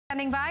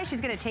Standing by,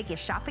 she's gonna take you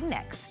shopping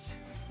next.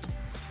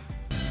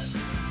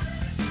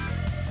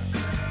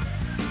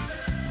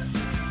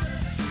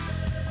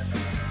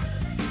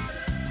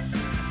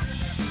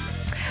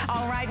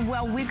 All right,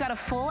 well, we've got a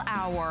full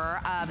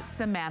hour of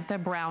Samantha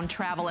Brown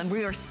Travel, and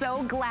we are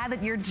so glad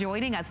that you're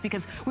joining us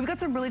because we've got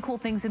some really cool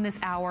things in this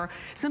hour,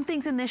 some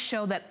things in this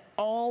show that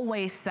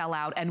always sell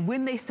out, and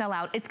when they sell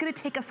out, it's gonna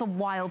take us a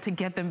while to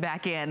get them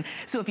back in.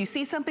 So if you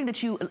see something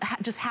that you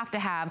just have to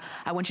have,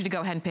 I want you to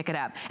go ahead and pick it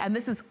up. And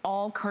this is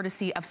all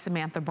courtesy of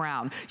Samantha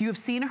Brown. You have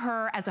seen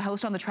her as a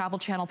host on the Travel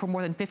Channel for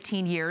more than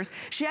 15 years.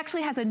 She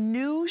actually has a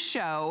new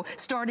show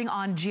starting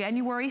on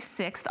January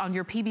 6th on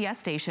your PBS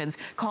stations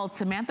called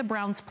Samantha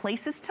Brown's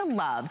Places to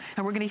Love.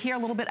 And we're gonna hear a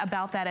little bit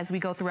about that as we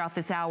go throughout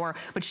this hour.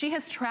 But she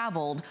has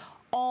traveled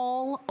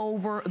all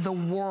over the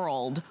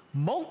world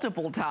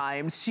multiple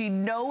times. She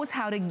knows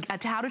how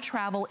to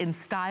travel in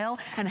style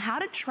and how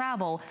to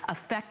travel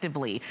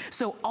effectively.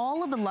 So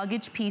all of the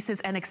luggage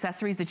pieces and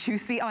accessories that you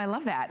see, oh, I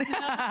love that,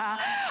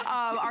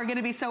 are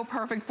gonna be so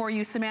perfect for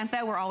you.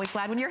 Samantha, we're always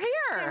glad when you're here.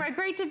 Sarah,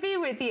 great to be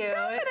with you.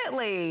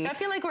 Definitely. I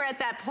feel like we're at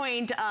that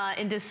point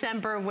in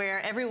December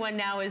where everyone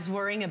now is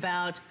worrying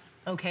about,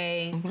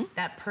 okay,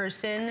 that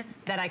person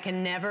that I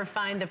can never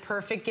find the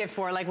perfect gift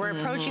for. Like, we're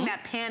approaching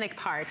that panic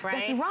part,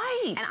 right? That's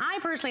right. And I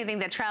personally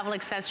think that travel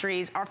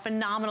accessories are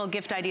phenomenal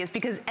gift ideas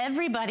because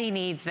everybody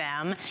needs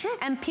them. Sure.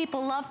 And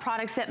people love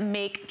products that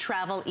make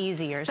travel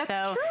easier.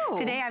 That's true.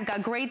 Today I've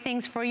got great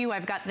things for you.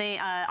 I've got the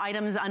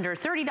items under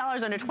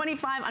 $30, under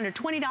 $25, under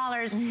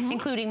 $20,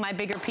 including my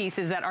bigger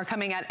pieces that are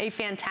coming at a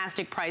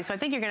fantastic price. So I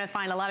think you're gonna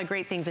find a lot of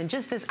great things in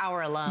just this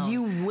hour alone.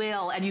 You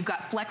will, and you've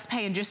got flex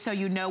pay, and just so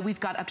you know, we've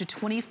got up to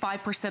 25%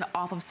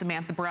 off of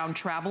Samantha Brown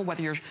Travel,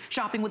 whether you're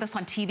shopping with us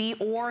on TV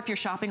or if you're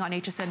shopping on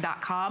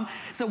hsn.com.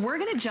 So we're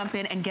gonna jump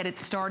in and get it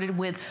started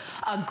with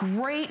a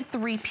great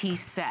three-piece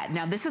set.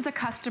 Now, this is a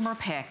customer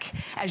pick,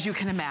 as you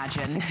can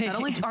imagine. Not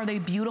only are they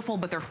beautiful,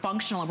 but they're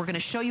functional, and we're gonna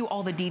show you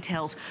all the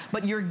details,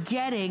 but you're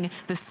getting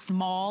the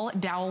small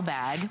dowel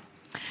bag.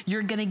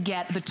 You're gonna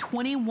get the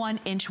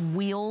 21-inch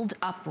wheeled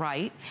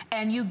upright,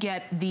 and you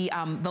get the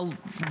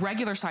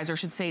regular size, or I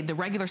should say the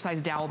regular size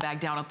dowel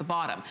bag down at the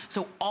bottom.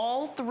 So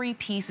all three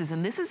pieces,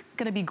 and this is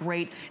gonna be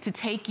great to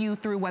take you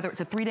through whether it's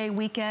a 3-day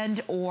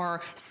weekend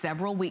or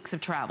several weeks of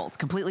travel. It's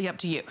completely up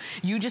to you.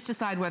 You just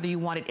decide whether you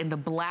want it in the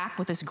black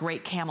with this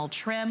great camel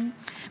trim.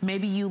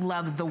 Maybe you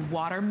love the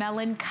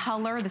watermelon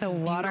color. This is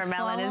beautiful. The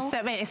watermelon is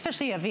so,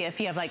 especially if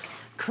you have like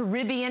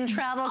Caribbean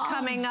travel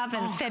coming up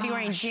in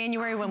February and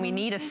January when we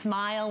need a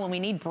smile, when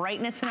we need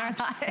brightness in our lives.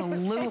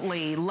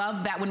 Absolutely.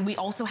 Love that one. We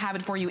also have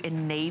it for you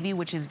in navy,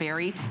 which is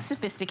very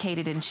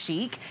sophisticated and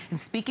chic. And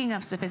speaking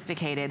of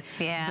sophisticated,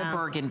 the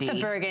burgundy. The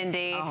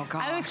burgundy. Oh,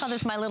 gosh. I always call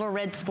this my little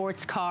red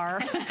sports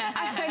car.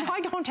 I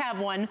don't have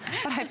one,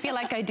 but I feel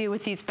like I do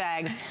with these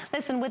bags.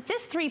 Listen, with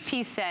this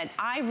three-piece set,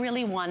 I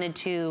really wanted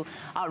to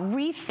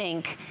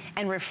rethink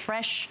and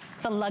refresh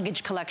the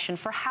luggage collection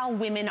for how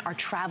women are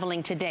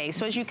traveling today.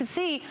 So as you can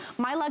see,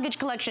 my luggage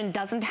collection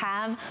doesn't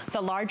have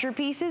the larger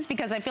pieces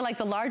because I feel like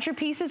the larger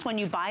pieces, when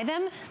you buy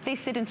them, they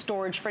sit in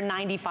storage for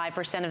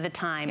 95% of the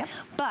time. Yep.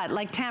 But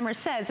like Tamara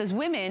says, as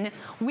women,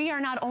 we are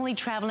not only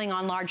traveling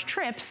on large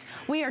trips,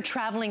 we are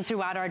traveling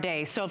throughout our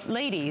day. So if,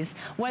 ladies,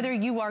 whether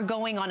you are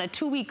going on a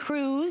 2-week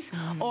cruise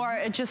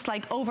or just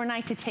like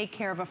overnight to take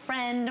care of a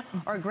friend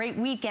or a great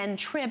weekend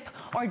trip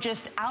or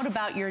just out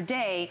about your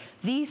day,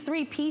 these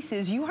three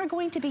pieces you are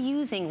going to be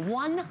using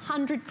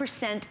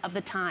 100% of the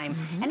time.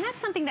 And that's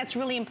something that's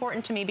really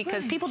important to me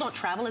because people don't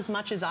travel as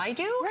much as I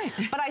do,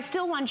 but I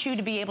still want you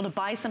to be able to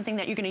buy something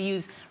that you're gonna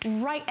use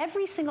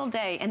every single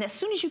day. And as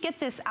soon as you get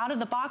this out of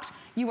the box,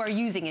 you are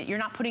using it. You're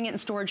not putting it in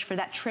storage for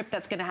that trip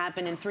that's gonna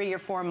happen in 3 or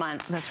 4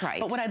 months. That's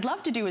right. But what I'd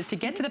love to do is to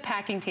get to the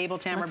packing table,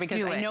 Tamara,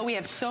 because I know we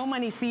have so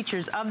many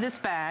features of this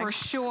bag. For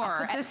sure.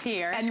 I'll put this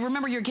here. And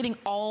remember, you're getting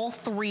all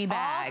 3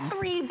 bags. All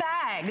 3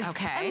 bags.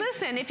 Okay. And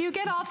listen, if you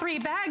get all 3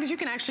 bags, you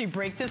can actually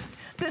break this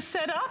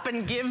set up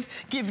and give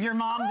your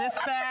mom this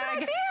bag,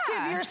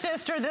 give your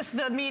sister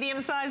the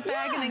medium-sized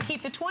bag, and then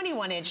keep the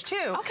 21-inch too.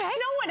 Okay.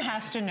 No one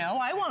has to know.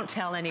 I won't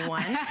tell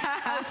anyone.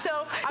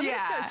 So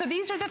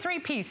these are the 3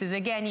 pieces.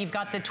 Again, you've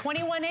got the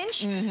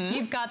 21-inch,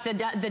 you've got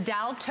the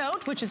dowel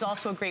tote, which is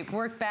also a great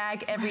work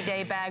bag,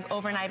 everyday bag,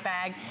 overnight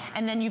bag,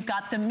 and then you've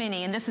got the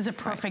mini, and this is a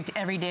perfect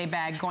everyday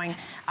bag going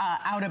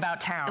out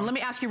about town. And let me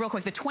ask you real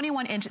quick, the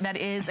 21-inch, that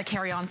is a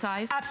carry-on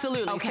size?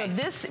 Absolutely. Okay. So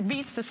this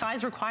meets the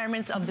size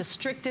requirements of the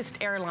strictest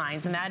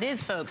airlines, and that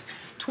is, folks,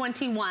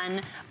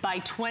 21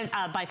 by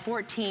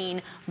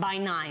 14 by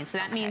 9. So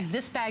that means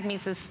this bag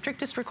meets the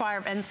strictest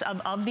requirements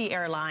of the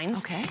airlines.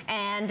 Okay.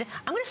 And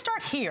I'm going to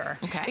start here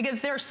because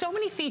there are so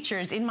many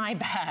features in my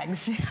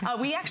bags.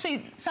 We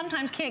actually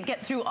sometimes can't get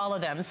through all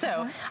of them.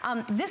 So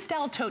this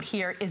dowel tote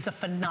here is a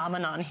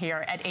phenomenon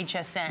here at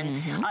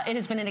HSN. It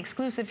has been an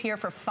exclusive here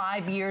for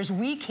 5 years.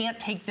 We can't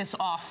take this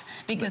off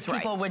because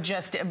people would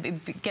just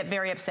get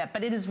very upset.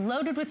 But it is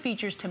loaded with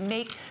features to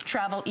make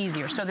travel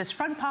easier. So this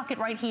front front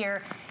pocket right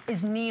here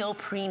is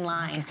neoprene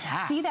line.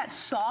 See that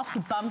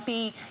soft,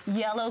 bumpy,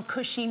 yellow,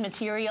 cushy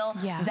material?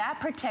 Yeah. That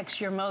protects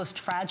your most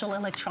fragile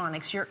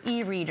electronics, your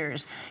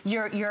e-readers,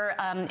 your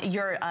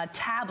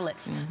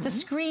tablets, the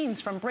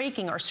screens from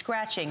breaking or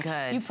scratching.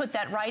 Good. You put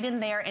that right in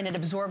there and it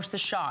absorbs the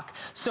shock.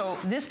 So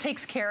this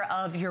takes care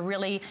of your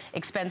really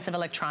expensive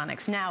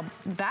electronics. Now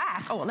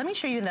back, oh, let me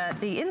show you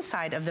the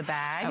inside of the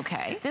bag.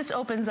 Okay. This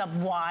opens up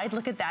wide,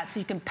 look at that, so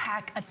you can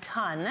pack a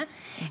ton.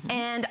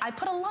 And I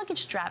put a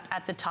luggage strap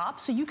at the top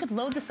so you could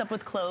load this up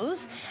with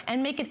clothes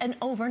and make it an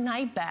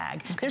overnight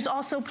bag. There's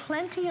also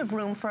plenty of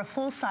room for a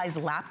full-size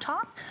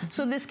laptop,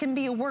 so this can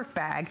be a work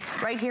bag.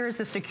 Right here is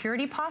a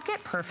security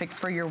pocket, perfect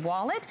for your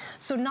wallet.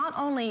 So not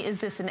only is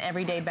this an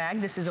everyday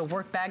bag, this is a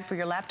work bag for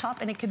your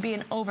laptop, and it could be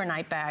an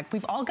overnight bag.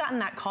 We've all gotten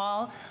that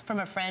call from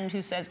a friend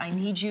who says, I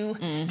need you,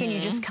 can you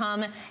just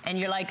come? And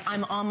you're like,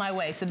 I'm on my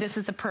way. So this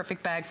is the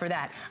perfect bag for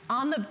that.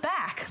 On the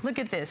back, look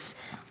at this.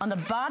 On the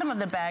bottom of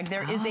the bag,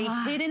 there is a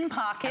hidden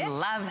pocket. I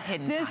love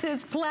hidden pockets. This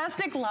is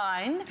plastic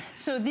lined.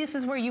 So this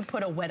is where you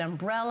put a wet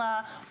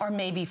umbrella or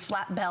maybe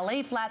flat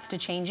ballet flats to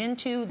change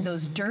into,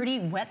 those dirty,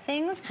 wet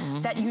things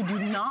that you do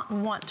not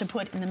want to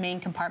put in the main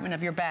compartment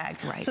of your bag.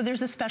 Right. So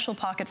there's a special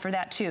pocket for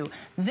that too.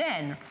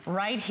 Then,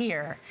 right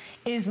here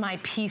is my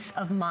peace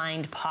of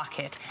mind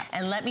pocket.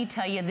 And let me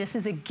tell you, this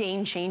is a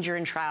game changer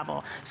in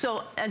travel.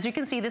 So as you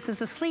can see, this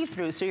is a sleeve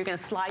through. So you're gonna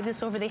slide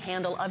this over the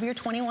handle of your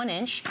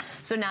 21-inch.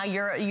 So now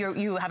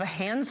you have a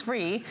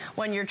hands-free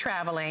when you're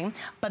traveling.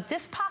 But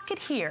this pocket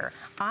here,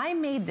 I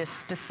made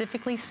this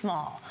specifically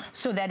small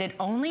so that it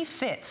only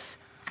fits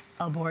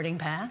a boarding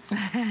pass,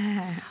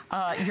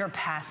 your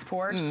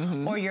passport,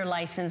 or your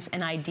license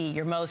and ID,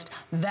 your most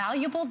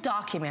valuable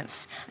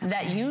documents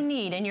that you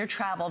need in your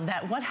travel.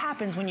 That what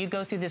happens when you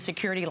go through the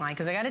security line?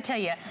 Because I got to tell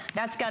you,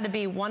 that's got to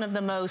be one of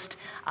the most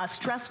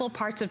stressful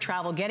parts of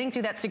travel, getting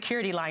through that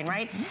security line,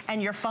 right? And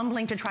you're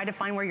fumbling to try to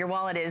find where your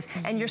wallet is,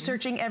 and you're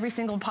searching every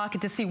single pocket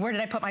to see where did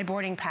I put my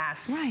boarding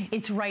pass. Right.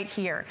 It's right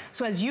here.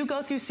 So as you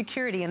go through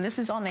security, and this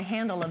is on the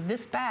handle of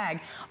this bag,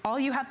 all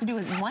you have to do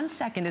in 1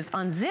 second is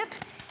unzip,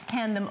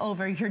 hand them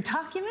over your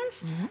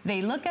documents,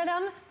 they look at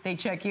them, they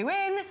check you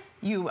in,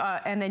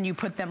 and then you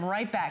put them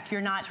right back. You're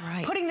not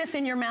putting this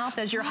in your mouth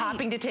as you're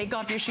hopping to take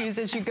off your shoes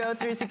as you go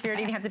through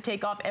security and you have to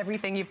take off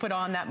everything you put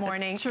on that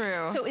morning. That's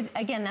true. So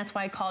again, that's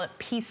why I call it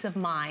peace of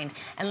mind.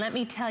 And let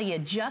me tell you,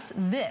 just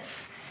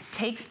this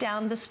takes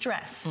down the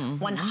stress,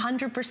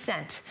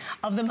 100%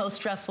 of the most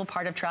stressful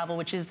part of travel,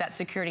 which is that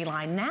security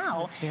line.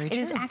 Now, it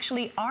is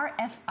actually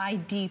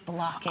RFID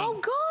blocking. Oh,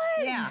 good.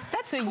 Yeah.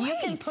 That's so great. you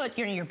can put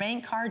your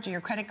bank cards or your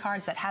credit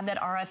cards that have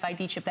that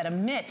RFID chip that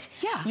emit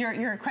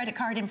your credit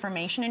card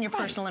information and your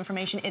personal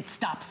information. It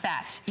stops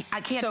that. I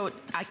can't. So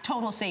it's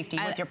total safety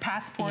with your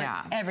passport,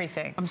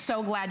 everything. I'm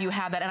so glad you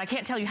have that. And I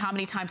can't tell you how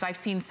many times I've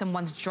seen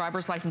someone's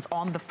driver's license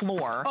on the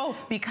floor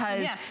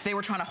because they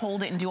were trying to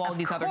hold it and do all of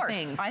these other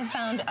things. I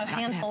found a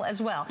handful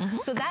as well.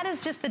 So that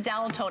is just the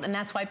dowel tote, and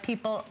that's why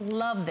people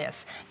love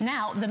this.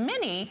 Now, the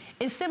mini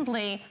is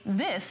simply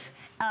this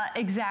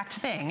exact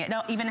thing. It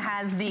even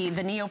has the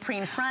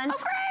neoprene front.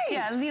 Oh, great!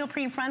 Yeah,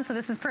 neoprene front, so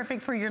this is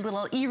perfect for your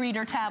little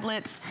e-reader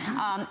tablets.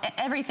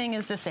 Everything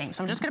is the same.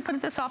 So I'm just gonna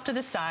put this off to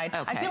the side.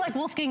 I feel like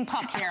Wolfgang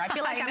Puck here. I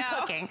feel like I'm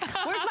cooking.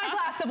 Where's my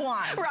glass of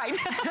wine? Right.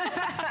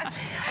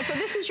 So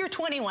this is your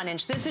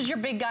 21-inch. This is your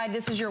big guy.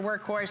 This is your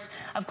workhorse.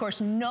 Of course,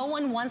 no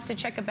one wants to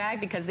check a bag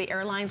because the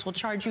airlines will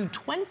charge you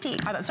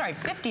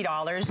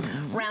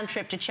 $50 round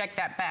trip to check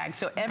that bag.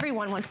 So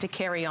everyone wants to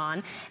carry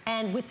on.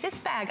 And with this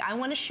bag, I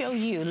want to show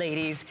you,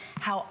 ladies,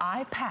 how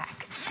I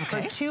pack for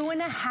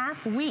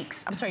 2.5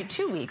 weeks. I'm sorry,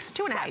 2 weeks.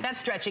 2.5. That's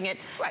stretching it.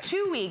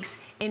 2 weeks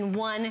in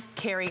one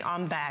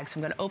carry-on bag. So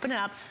I'm going to open it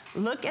up.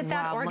 Look at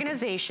that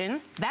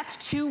organization. That's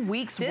 2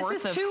 weeks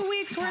worth of 2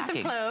 weeks worth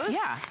of clothes.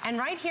 Yeah. And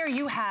right here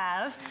you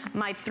have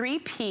my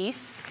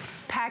 3-piece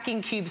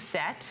packing cube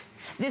set.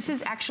 This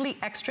is actually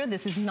extra.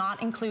 This is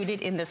not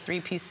included in this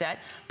 3-piece set,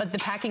 but the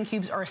packing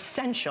cubes are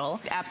essential.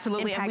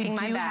 Absolutely, and we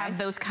do have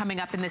those coming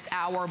up in this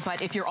hour,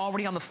 but if you're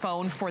already on the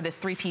phone for this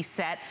 3-piece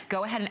set,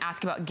 go ahead and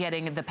ask about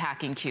getting the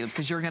packing cubes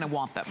because you're gonna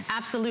want them.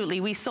 Absolutely.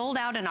 We sold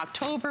out in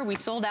October, we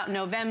sold out in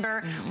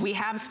November, we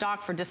have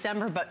stock for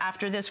December, but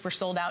after this, we're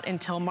sold out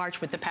until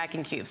March with the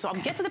packing cubes. So I'll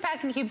get to the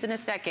packing cubes in a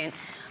second,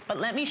 but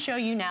let me show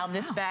you now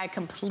this bag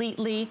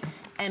completely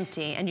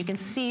empty, and you can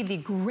see the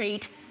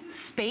great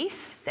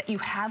space that you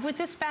have with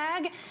this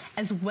bag,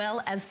 as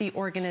well as the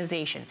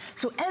organization.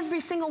 So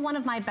every single one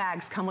of my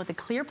bags come with a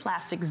clear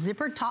plastic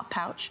zippered top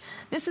pouch.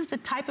 This is the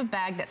type of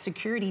bag that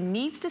security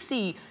needs to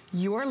see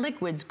your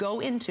liquids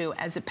go into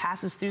as it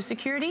passes through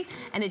security,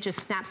 and it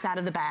just snaps out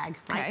of the bag.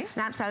 Right?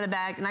 Snaps out of the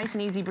bag, nice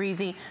and easy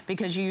breezy,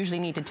 because you usually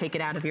need to take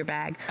it out of your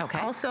bag.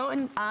 Also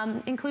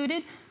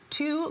included,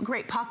 2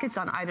 great pockets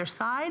on either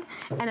side,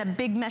 and a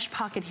big mesh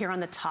pocket here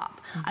on the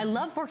top. I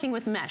love working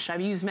with mesh.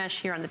 I've used mesh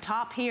here on the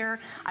top here.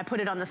 I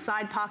put it on the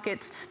side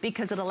pockets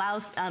because it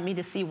allows me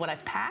to see what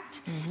I've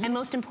packed, and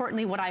most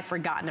importantly, what I've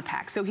forgotten to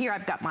pack. So here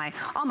I've got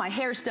all my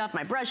hair stuff,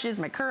 my brushes,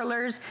 my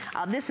curlers.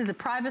 This is a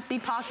privacy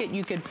pocket.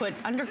 You could put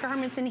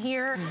undergarments in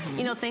here,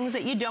 you know, things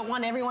that you don't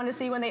want everyone to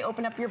see when they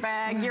open up your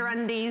bag, your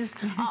undies.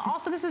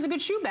 Also, this is a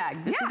good shoe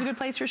bag. This is a good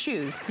place for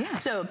shoes.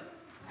 So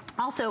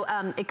also,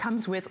 it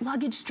comes with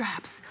luggage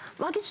straps.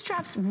 Luggage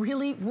straps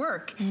really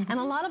work. And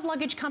a lot of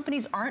luggage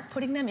companies aren't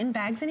putting them in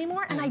bags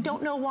anymore, and I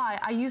don't know why.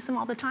 I use them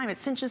all the time. It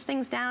cinches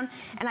things down,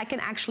 and I can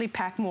actually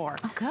pack more.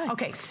 Oh, good.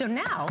 Okay, so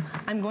now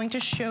I'm going to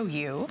show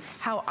you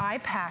how I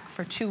pack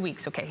for 2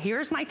 weeks. Okay,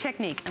 here's my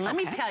technique, and let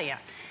me tell you,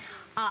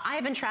 I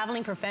have been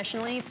traveling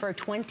professionally for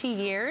 20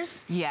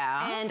 years.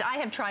 Yeah. And I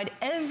have tried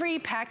every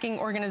packing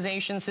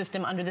organization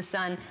system under the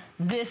sun.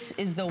 This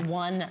is the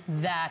one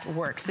that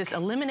works. This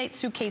eliminates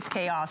suitcase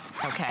chaos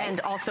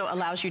and also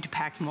allows you to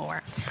pack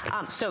more.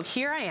 So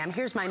here I am.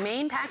 Here's my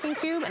main packing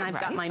cube, and I've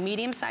got my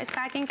medium-sized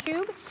packing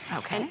cube.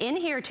 And in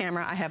here,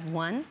 Tamara, I have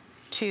 1,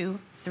 2,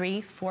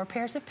 3, 4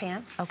 pairs of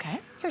pants.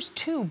 Here's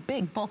 2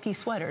 big bulky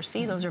sweaters.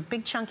 See, those are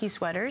big chunky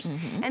sweaters.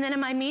 And then in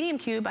my medium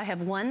cube, I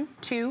have 1,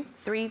 2,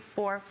 3,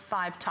 4,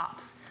 5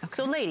 tops.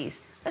 So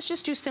ladies, let's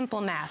just do simple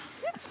math.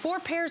 4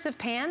 pairs of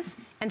pants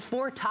and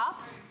 4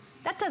 tops.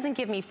 That doesn't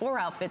give me 4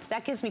 outfits,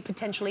 that gives me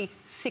potentially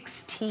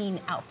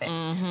 16 outfits.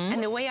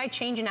 And the way I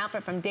change an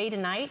outfit from day to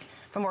night,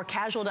 from more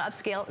casual to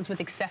upscale, is with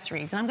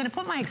accessories. And I'm gonna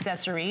put my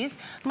accessories,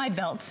 my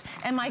belts,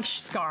 and my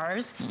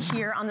scarves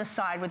here on the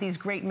side with these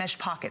great mesh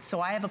pockets.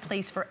 So I have a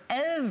place for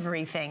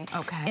everything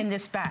in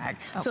this bag.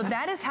 So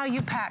that is how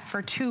you pack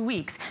for 2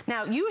 weeks.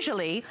 Now,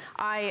 usually,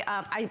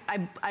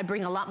 I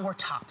bring a lot more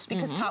tops,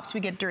 because tops we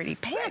get dirty.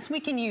 Pants we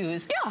can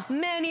use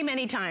many,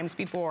 many times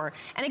before.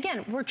 And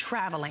again, we're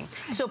traveling.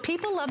 So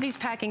people love these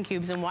packing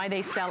cubes, and why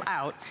they sell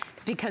out,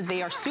 because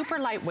they are super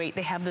lightweight.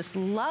 They have this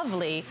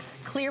lovely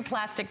clear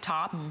plastic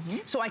top,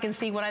 so I can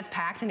see what I've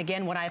packed, and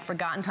again, what I've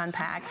forgotten to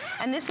unpack.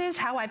 And this is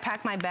how I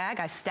pack my bag.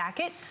 I stack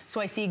it, so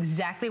I see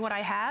exactly what I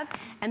have.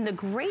 And the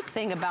great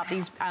thing about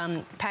these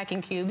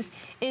packing cubes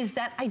is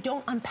that I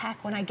don't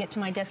unpack when I get to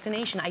my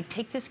destination. I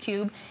take this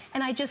cube,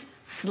 and I just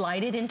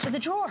slide it into the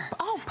drawer.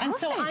 Oh, perfect. And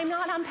so I'm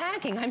not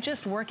unpacking. I'm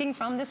just working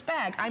from this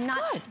bag. I'm not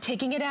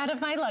taking it out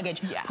of my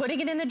luggage, putting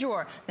it in the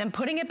drawer, then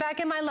putting it back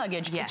in my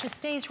luggage. It just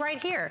stays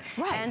right here.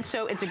 And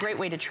so it's a great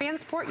way to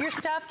transport your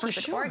stuff, keep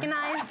it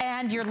organized.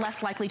 And you're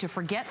less likely to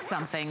forget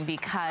something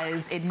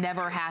because it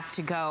never has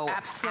to go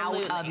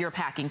out of your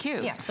packing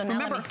cubes. So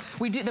remember,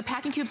 the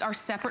packing cubes are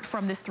separate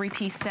from this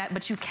 3-piece set,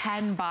 but you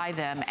can buy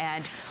them,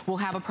 and we'll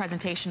have a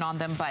presentation on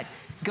them, but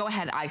go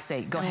ahead, I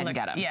say, go ahead and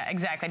get them. Yeah,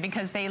 exactly,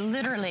 because they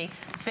literally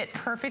fit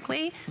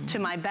perfectly to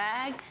my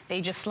bag. They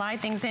just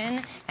slide things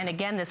in, and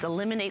again, this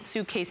eliminates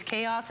suitcase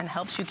chaos and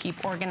helps you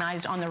keep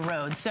organized on the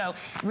road. So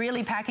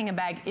really, packing a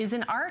bag is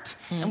an art,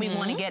 and we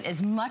want to get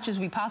as much as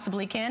we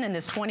possibly can in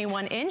this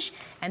 21-inch,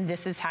 and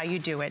this is how you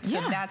do it.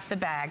 So that's the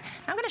bag.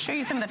 Now I'm going to show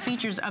you some of the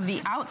features of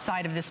the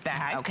outside of this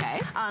bag.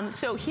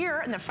 So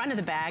here in the front of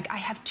the bag, I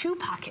have 2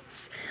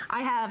 pockets.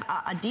 I have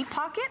a deep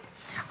pocket,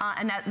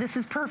 and this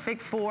is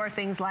perfect for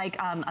things like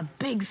a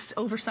big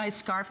oversized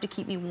scarf to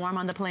keep me warm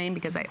on the plane,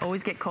 because I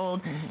always get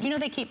cold. You know,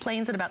 they keep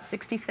planes at about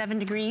 67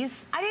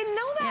 degrees. I didn't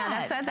know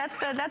that.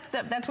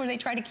 Yeah, that's where they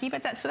try to keep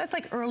it. So that's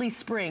like early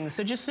spring.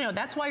 So just know,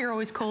 that's why you're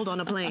always cold on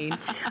a plane.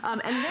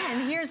 And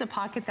then here's a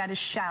pocket that is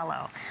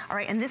shallow. All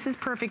right, and this is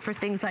perfect for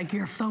things like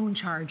your phone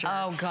charger.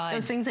 Oh, God.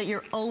 Those things that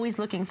you're always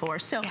looking for.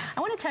 So I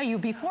want to tell you,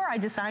 before I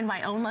designed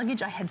my own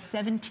luggage, I had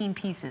 17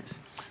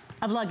 pieces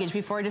of luggage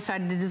before I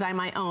decided to design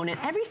my own. And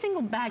every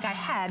single bag I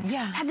had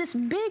had this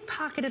big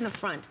pocket in the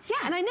front.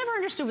 And I never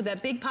understood what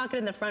that big pocket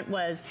in the front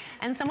was.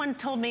 And someone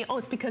told me, oh,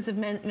 it's because of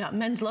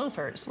men's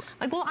loafers.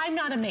 Like, well, I'm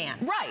not a man.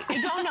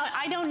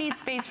 I don't need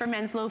space for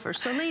men's loafers.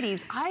 So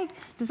ladies, I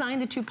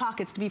designed the 2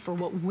 pockets to be for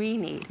what we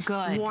need.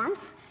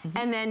 Warmth,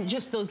 and then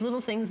just those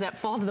little things that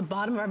fall to the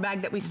bottom of our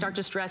bag that we start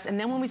to stress. And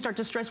then when we start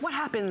to stress, what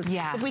happens?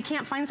 If we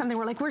can't find something,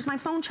 we're like, where's my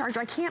phone charger?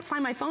 I can't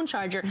find my phone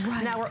charger.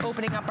 Now we're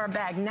opening up our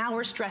bag. Now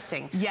we're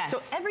stressing.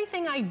 So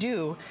everything I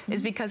do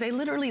is because I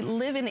literally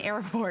live in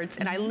airports,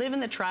 and I live in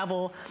the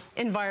travel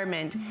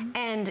environment.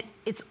 And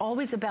it's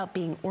always about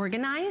being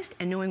organized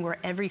and knowing where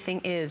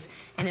everything is.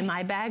 And in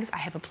my bags, I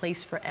have a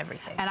place for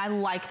everything. And I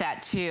like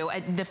that too.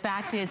 The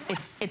fact is,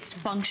 it's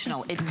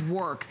functional, it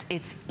works,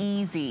 it's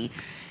easy.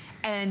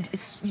 And,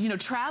 you know,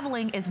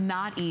 traveling is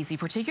not easy,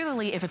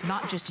 particularly if it's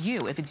not just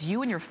you. If it's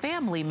you and your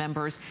family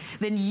members,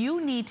 then you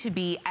need to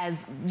be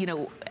as, you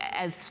know,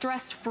 as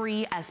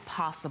stress-free as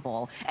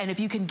possible. And if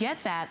you can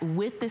get that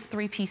with this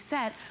 3-piece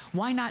set,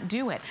 why not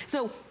do it?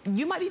 So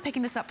you might be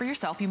picking this up for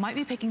yourself. You might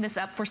be picking this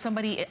up for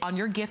somebody on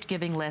your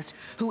gift-giving list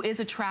who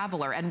is a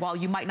traveler. And while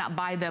you might not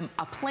buy them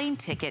a plane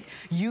ticket,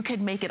 you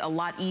can make it a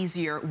lot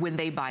easier when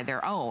they buy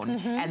their own.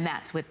 And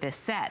that's with this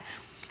set.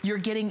 You're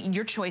getting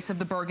your choice of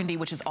the burgundy,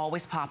 which is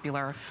always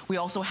popular. We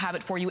also have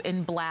it for you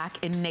in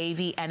black, in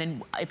navy, and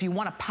in, if you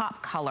want a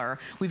pop color,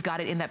 we've got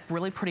it in that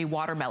really pretty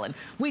watermelon.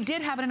 We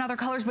did have it in other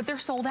colors, but they're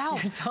sold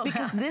out.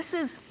 Because this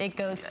is... It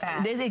goes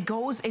fast.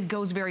 It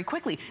goes very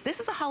quickly. This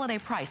is a holiday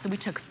price, so we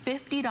took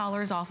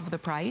 $50 off of the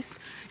price.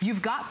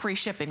 You've got free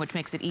shipping, which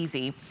makes it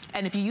easy.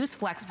 And if you use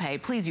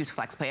FlexPay, please use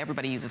FlexPay.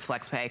 Everybody uses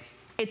FlexPay.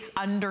 It's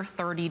under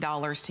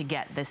 $30 to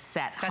get this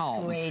set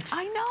home. That's great.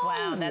 I know.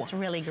 Wow, that's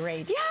really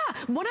great. Yeah.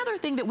 One other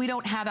thing that we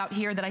don't have out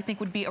here that I think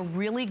would be a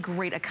really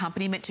great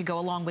accompaniment to go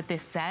along with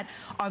this set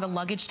are the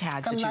luggage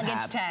tags that you have. The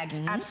luggage tags,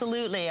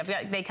 absolutely.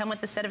 They come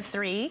with a set of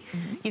 3.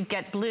 You've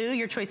got blue,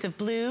 your choice of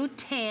blue,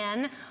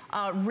 tan,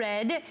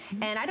 red,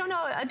 and I don't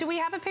know, do we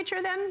have a picture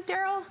of them,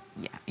 Daryl?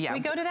 Yeah. Can we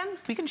go to them?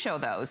 We can show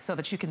those so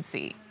that you can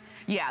see.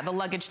 Yeah, the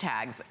luggage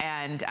tags,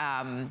 and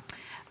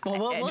well,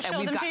 we'll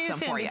show them to you soon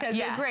for you. Because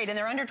they're great, and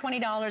they're under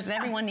 $20, and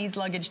everyone needs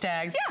luggage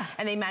tags. Yeah.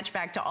 And they match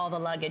back to all the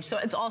luggage. So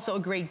it's also a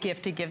great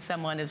gift to give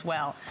someone as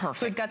well. Perfect.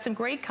 So we've got some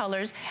great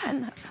colors.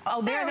 And,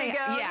 there they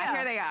go. Yeah,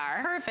 here they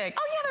are. Perfect.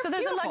 Oh, yeah, so they're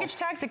there's beautiful. a luggage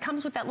tags. It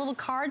comes with that little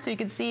card, so you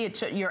can see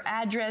it, your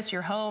address,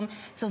 your home.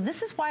 So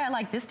this is why I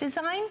like this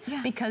design,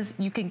 because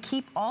you can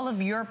keep all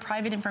of your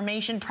private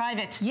information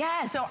private.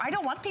 Yes. So I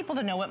don't want people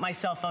to know what my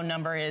cell phone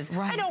number is.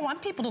 Right. I don't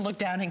want people to look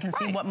down and can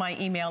see what my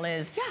email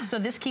is. Yeah. So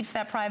this keeps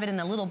that private, and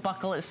the little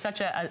buckle is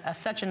such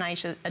a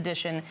nice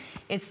addition.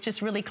 It's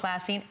just really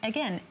classy. And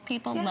again,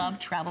 people love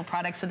travel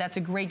products, so that's a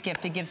great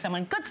gift to give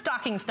someone. Good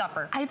stocking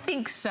stuffer. I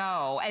think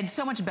so, and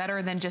so much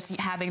better than just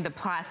having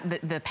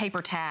the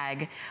paper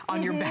tag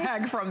on your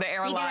bag from the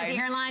airline. You get at the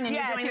airline and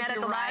you're doing that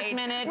at the last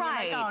minute.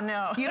 Right. You're like, oh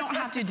no. You don't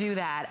have to do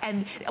that.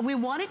 And we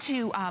wanted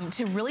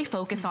to really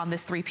focus on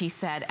this 3-piece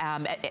set,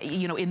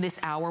 you know, in this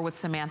hour with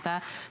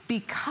Samantha,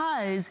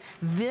 because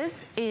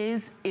this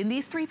is, in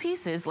these 3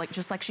 pieces,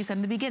 just like she said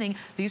in the beginning,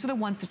 these are the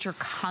ones that you're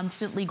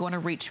constantly going to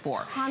reach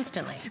for.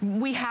 Constantly.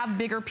 We have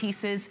bigger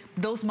pieces.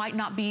 Those might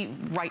not be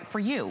right for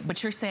you,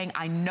 but you're saying,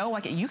 I know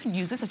you can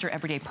use this as your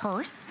everyday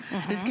purse.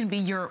 This can be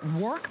your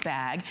work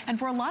bag. And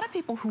for a lot of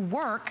people who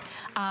work,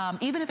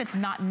 even if it's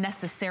not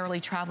necessarily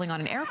traveling on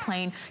an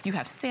airplane, you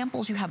have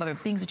samples, you have other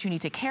things that you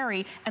need to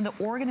carry, and the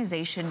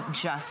organization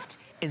just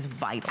is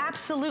vital.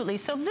 Absolutely.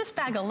 So this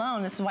bag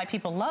alone, this is why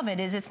people love it,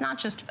 is it's not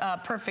just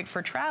perfect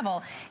for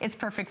travel, it's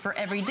perfect for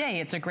every day.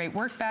 It's a great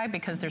work bag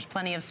because there's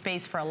plenty of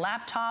space for a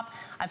laptop.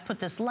 I've put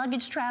this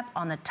luggage strap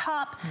on the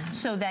top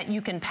so that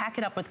you can pack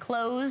it up with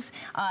clothes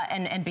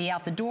and be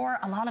out the door.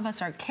 A lot of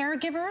us are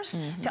caregivers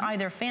to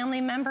either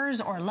family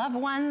members or loved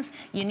ones.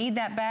 You need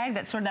that bag,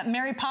 that's sort of that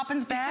Mary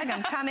Poppins bag,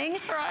 I'm coming.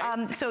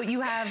 So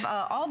you have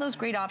all those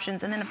great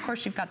options. And then of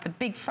course you've got the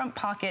big front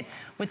pocket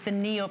with the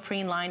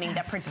neoprene lining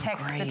that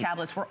protects the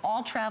tablets. We're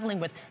all traveling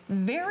with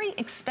very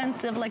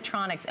expensive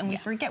electronics, and we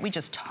forget, we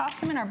just toss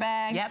them in our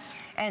bag.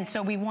 And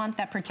so we want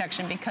that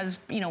protection because,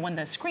 you know, when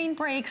the screen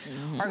breaks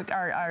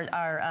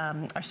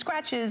or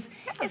scratches,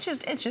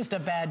 it's just a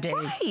bad day.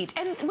 Right.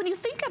 And when you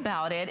think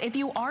about it, if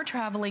you are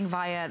traveling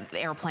via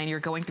airplane, you're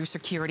going through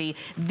security,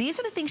 these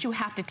are the things you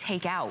have to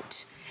take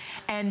out.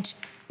 And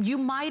you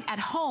might at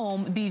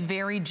home be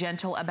very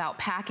gentle about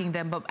packing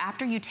them, but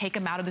after you take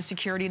them out of the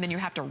security and then you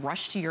have to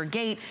rush to your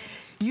gate,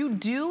 you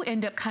do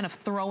end up kind of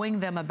throwing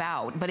them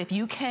about. But if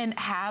you can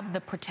have the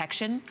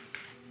protection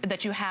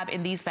that you have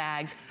in these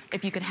bags,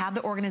 if you can have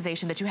the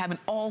organization that you have in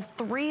all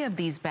 3 of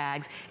these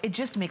bags, it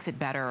just makes it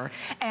better.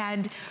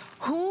 And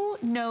who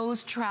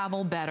knows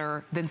travel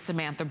better than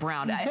Samantha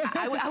Brown?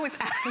 I was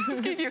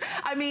asking you,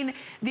 I mean,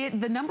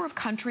 the number of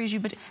countries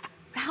you've been to,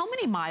 how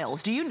many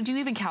miles? Do you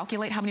even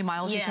calculate how many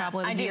miles you travel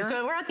in a year? I do.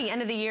 So we're at the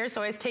end of the year,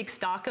 so I always take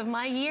stock of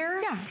my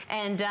year.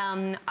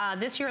 And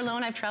this year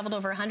alone, I've traveled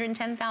over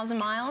 110,000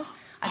 miles.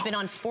 I've been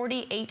on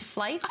 48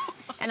 flights,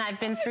 and I've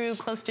been through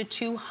close to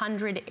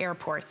 200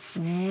 airports.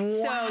 Wow.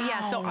 So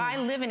yeah, so I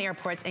live in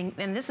airports,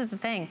 and this is the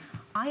thing.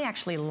 I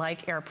actually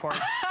like airports.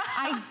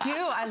 I do.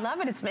 I love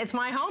it. It's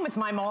my home. It's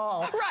my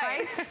mall.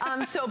 Right.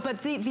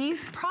 But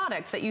these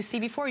products that you see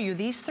before you,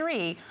 these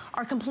 3,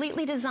 are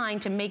completely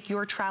designed to make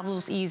your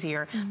travels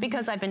easier.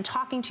 Because I've been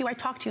talking to you. I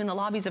talk to you in the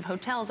lobbies of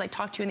hotels. I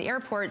talk to you in the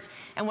airports.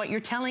 And what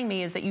you're telling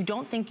me is that you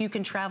don't think you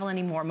can travel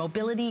anymore.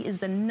 Mobility is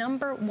the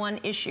 #1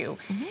 issue.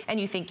 And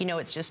you think, you know,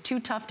 it's just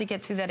too tough to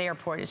get through that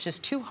airport. It's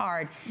just too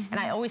hard. And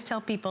I always tell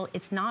people,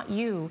 it's not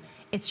you.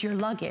 It's your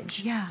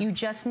luggage. You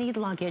just need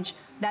luggage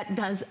that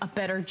does a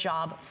better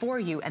job for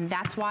you. And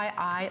that's why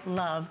I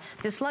love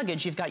this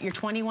luggage. You've got your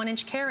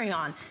 21-inch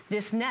carry-on.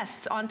 This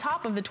nests on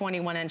top of the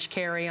 21-inch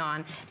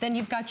carry-on. Then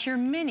you've got your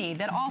mini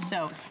that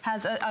also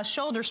has a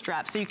shoulder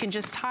strap. So you can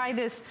just tie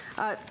this,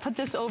 put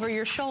this over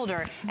your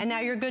shoulder, and now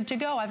you're good to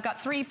go. I've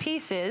got 3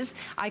 pieces.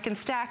 I can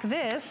stack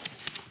this.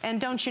 And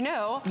don't you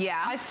know,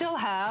 I still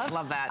have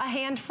a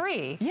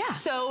hand-free.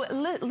 So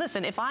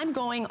listen, if I'm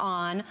going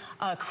on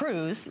a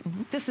cruise,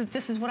 this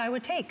is what I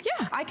would take.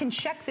 I can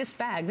check this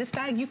bag. This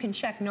bag you can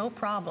check no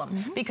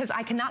problem because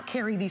I cannot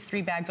carry these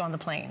 3 bags on the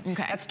plane.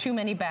 That's too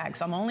many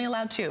bags. I'm only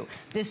allowed 2.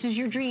 This is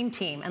your dream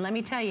team. And let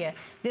me tell you,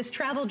 This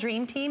Travel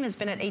Dream Team has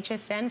been at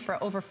HSN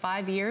for over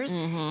 5 years.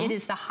 It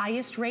is the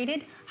highest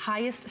rated,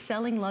 highest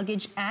selling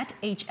luggage at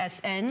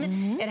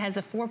HSN. It has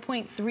a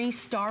 4.3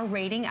 star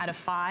rating out of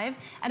 5.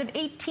 Out of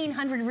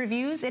 1,800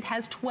 reviews, it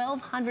has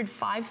 1,200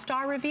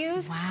 5-star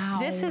reviews. Wow.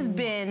 This has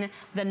been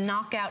the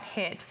knockout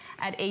hit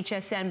at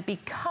HSN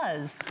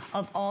because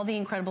of all the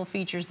incredible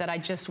features that I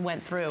just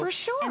went through. For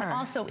sure. And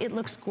also, it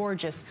looks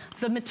gorgeous.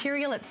 The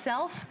material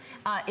itself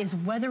is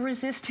weather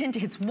resistant,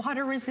 it's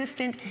water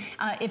resistant.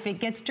 If it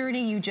gets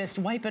dirty, you just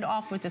wipe it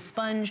off with a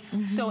sponge.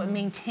 So it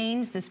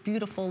maintains this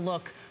beautiful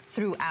look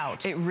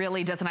throughout. It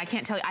really does, and I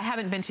can't tell you, I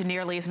haven't been to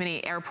nearly as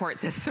many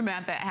airports as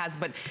Samantha has,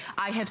 but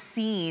I have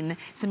seen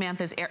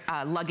Samantha's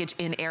luggage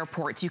in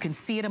airports. You can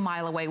see it a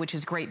mile away, which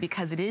is great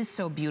because it is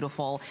so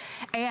beautiful.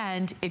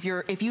 And if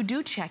you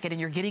do check it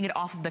and you're getting it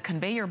off of the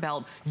conveyor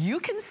belt, you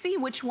can see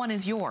which one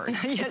is yours.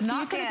 Yes, it's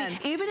not you gonna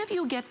can. be, even if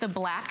you get the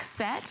black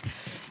set,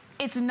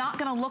 it's not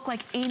gonna look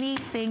like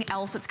anything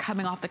else that's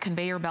coming off the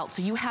conveyor belt.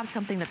 So you have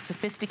something that's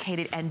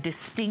sophisticated and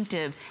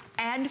distinctive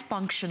and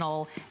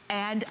functional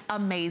and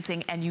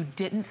amazing, and you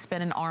didn't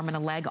spend an arm and a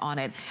leg on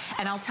it.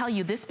 And I'll tell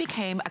you, this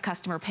became a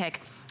customer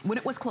pick when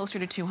it was closer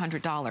to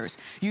 $200.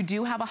 You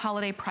do have a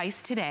holiday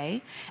price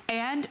today,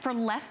 and for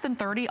less than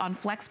 $30 on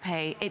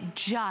FlexPay, it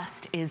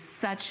just is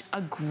such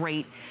a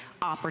great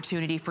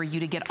opportunity for you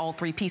to get all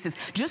 3 pieces.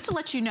 Just to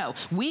let you know,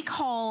 we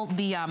call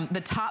the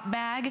top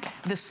bag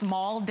the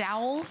small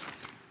dowel.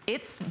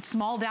 It's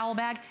small dowel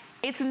bag.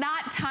 It's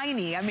not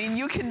tiny. I mean,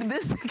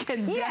 this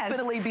can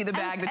definitely be the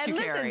bag that you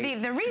carry.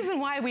 Listen, the reason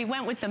why we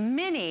went with the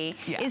mini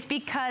is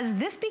because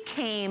this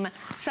became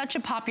such a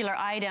popular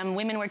item.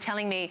 Women were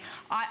telling me,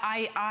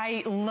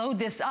 I load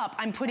this up.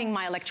 I'm putting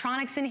my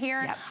electronics in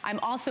here. I'm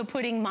also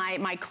putting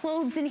my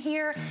clothes in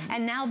here.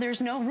 And now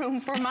there's no room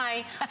for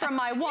my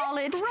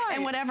wallet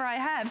and whatever I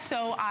have.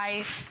 So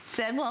I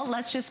said, well,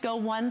 let's just go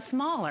one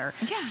smaller.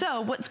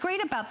 So what's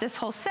great about this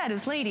whole set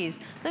is, ladies,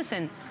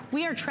 listen,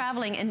 we are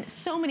traveling in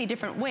so many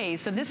different ways.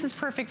 So this is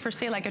perfect for,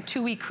 say, like a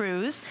 2-week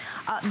cruise.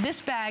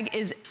 This bag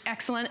is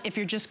excellent if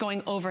you're just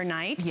going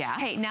overnight.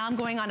 Hey, now I'm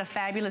going on a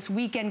fabulous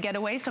weekend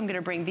getaway, so I'm gonna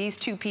bring these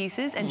 2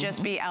 pieces and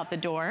just be out the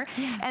door.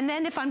 And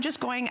then if I'm just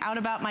going out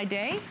about my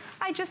day,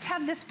 I just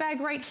have this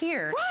bag right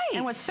here.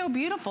 And what's so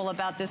beautiful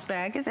about this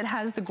bag is it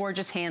has the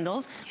gorgeous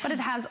handles, but it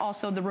has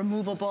also the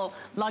removable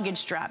luggage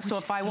strap. So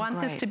if I want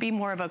this to be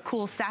more of a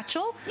cool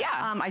satchel,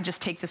 I just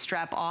take the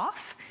strap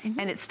off,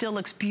 and it still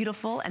looks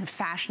beautiful and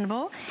fashionable.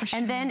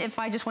 And then if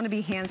I just want to be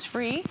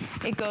hands-free,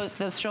 it goes,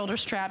 the shoulder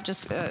strap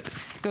just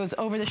goes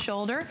over the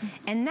shoulder.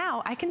 And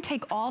now I can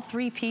take all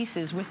 3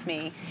 pieces with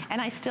me,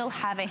 and I still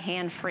have a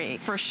hand-free.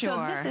 For sure.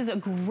 So this is a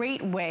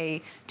great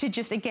way to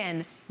just,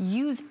 again,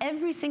 use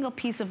every single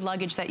piece of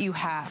luggage that you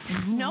have.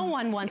 No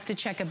one wants to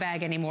check a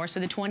bag anymore,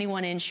 so the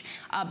 21-inch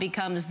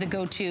becomes the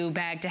go-to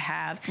bag to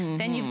have.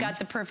 Then you've got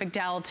the perfect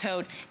dowel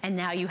tote, and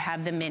now you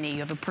have the mini. You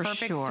have a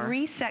perfect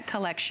 3-set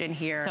collection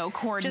here. So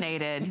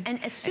coordinated.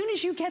 And as soon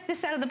as you get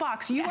this out of the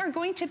box, you are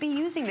going to be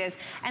using this.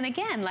 And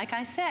again, like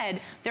I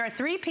said, there are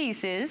 3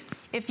 pieces.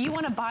 If you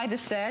want to buy the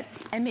set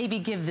and maybe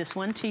give this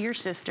one to your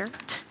sister,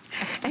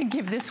 and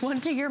give this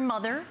one to your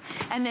mother,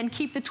 and then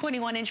keep the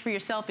 21-inch for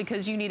yourself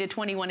because you need a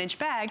 21-inch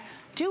bag,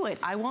 do it.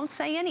 I won't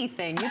say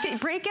anything. You can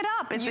break it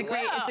up. It's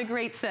a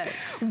great set.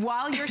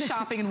 While you're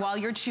shopping and while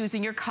you're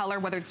choosing your color,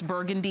 whether it's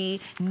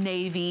burgundy,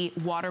 navy,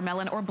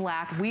 watermelon, or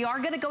black, we are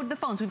gonna go to the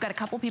phones. We've got a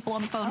couple people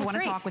on the phone who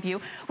want to talk with you.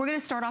 We're gonna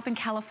start off in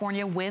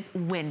California with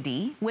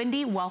Wendy.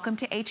 Wendy, welcome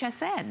to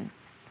HSN.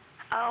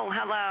 Oh,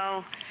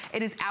 hello.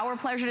 It is our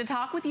pleasure to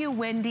talk with you,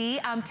 Wendy.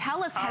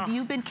 Tell us, have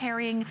you been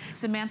carrying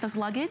Samantha's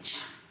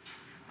luggage?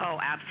 Oh,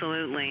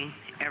 absolutely.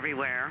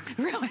 Everywhere.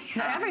 Really?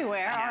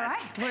 Everywhere, all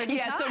right. Where do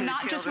you so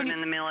not just when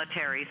in the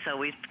military, so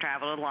we've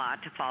traveled a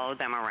lot to follow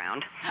them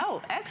around.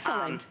 Oh,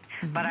 excellent.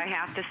 But I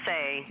have to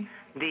say,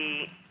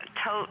 the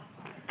tote,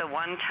 the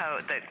one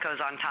tote that goes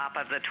on top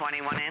of the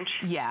 21-inch,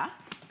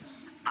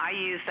 I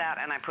use that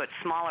and I put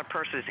smaller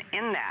purses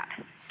in that.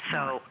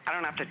 So I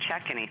don't have to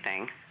check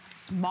anything.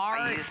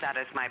 Smart. I use that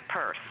as my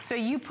purse. So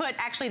you put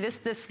actually this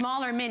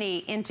smaller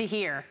mini into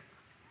here.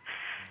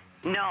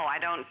 No, I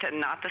don't,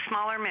 not the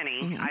smaller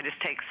mini. I just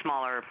take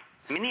smaller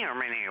mini or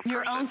mini or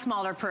your own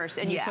smaller purse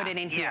and you put it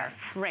in here.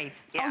 Great.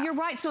 Oh, you're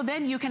right. So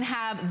then you can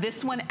have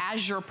this one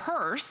as your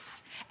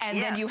purse, and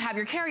then you have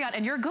your carry-on,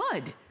 and you're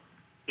good.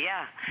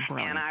 Yeah,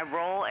 and I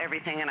roll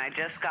everything, and I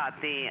just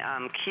got the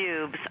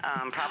cubes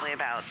probably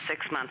about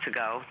 6 months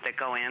ago that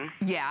go in.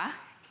 Yeah.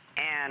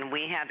 And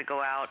we had to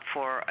go out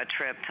for a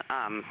trip,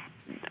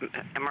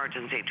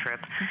 emergency trip,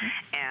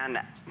 and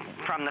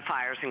from the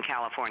fires in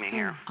California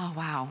here. Oh,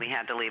 wow. We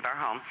had to leave our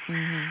home.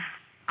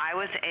 I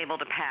was able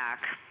to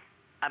pack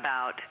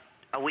about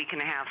a week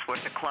and a half's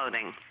worth of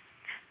clothing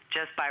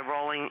just by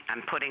rolling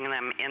and putting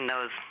them in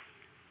those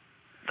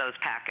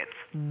packets.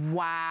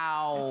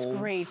 Wow. That's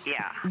great.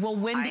 Yeah. Well,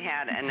 Wendy, I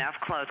had enough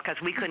clothes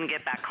because we couldn't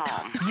get back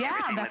home. Yeah,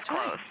 that's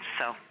right.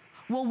 So.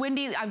 Well,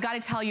 Wendy, I've got to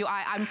tell you,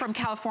 I'm from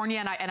California,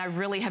 and I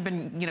really have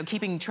been, you know,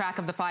 keeping track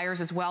of the fires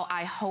as well.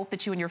 I hope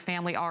that you and your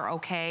family are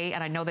okay,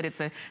 and I know that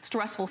it's a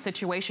stressful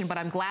situation, but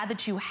I'm glad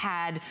that you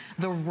had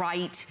the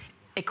right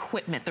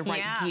equipment, the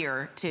right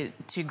gear to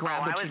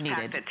grab what you needed.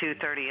 I was packed at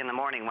 2:30 in the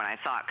morning when I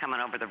saw it coming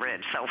over the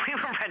ridge, so we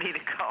were ready to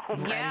go.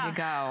 Ready to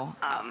go.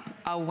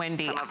 Oh,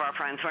 Wendy. Some of our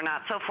friends were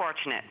not so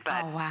fortunate,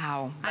 but oh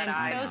wow.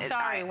 I'm so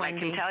sorry,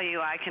 Wendy. I can tell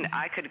you,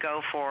 I could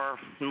go for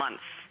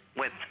months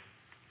with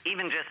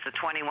even just the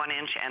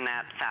 21-inch and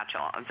that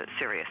satchel. It's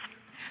serious.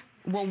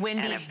 Well,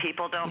 Wendy, and if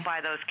people don't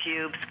buy those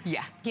cubes,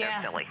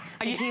 they're silly.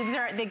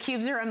 The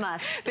cubes are a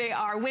must. They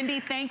are. Wendy,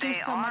 thank you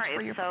so much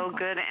for your phone call. It's so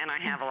good, and I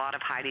have a lot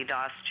of Heidi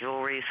Doss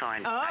jewelry, so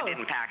I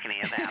didn't pack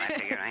any of that. I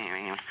figured,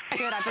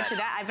 good.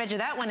 I bet you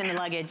that went in the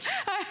luggage.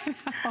 I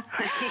know.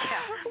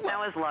 That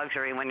was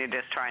luxury when you're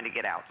just trying to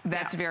get out.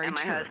 That's very true.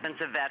 And my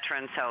husband's a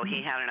veteran, so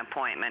he had an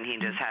appointment. He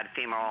just had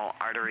femoral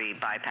artery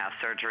bypass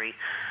surgery,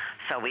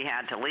 so we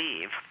had to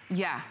leave.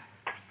 Yeah.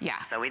 Yeah.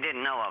 So we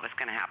didn't know what was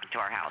going to happen to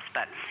our house.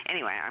 But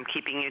anyway, I'm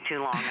keeping you too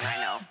long, and I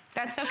know.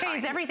 That's okay.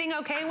 Is everything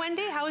okay,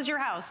 Wendy? How is your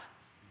house?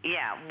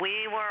 Yeah,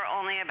 we were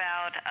only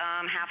about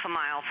half a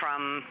mile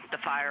from the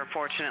fire.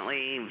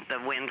 Fortunately, the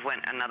wind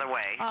went another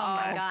way. Oh,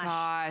 my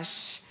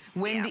gosh.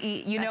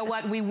 Wendy, you know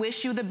what? We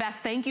wish you the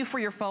best. Thank you for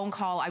your phone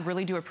call. I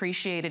really do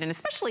appreciate it. And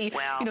especially,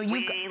 you know,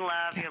 we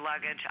love your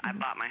luggage. I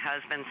bought my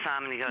husband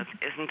some, and he goes,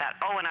 isn't that?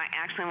 Oh, and I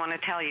actually want to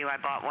tell you, I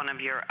bought one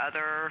of your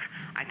other,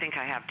 I think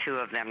I have 2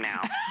 of them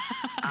now.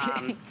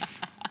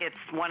 It's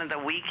one of the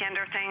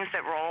weekender things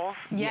that rolls.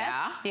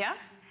 Yes. Yeah.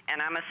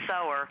 And I'm a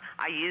sewer.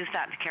 I use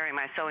that to carry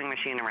my sewing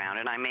machine around,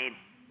 and I made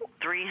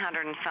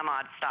 300 and some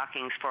odd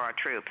stockings for our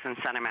troops and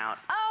sent them out.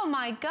 Oh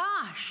my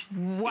gosh.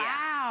 Wow.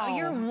 Yeah. Oh,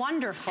 you're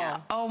wonderful. Yeah.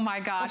 Oh my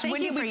gosh. Well,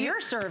 thank you for your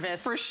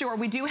service. For sure.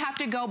 We do have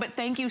to go, but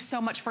thank you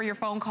so much for your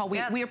phone call.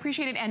 We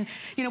appreciate it. And,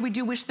 you know, we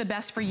do wish the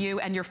best for you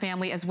and your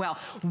family as well.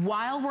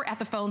 While we're at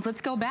the phones,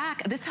 let's go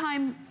back. This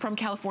time from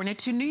California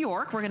to New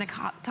York. We're going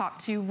to talk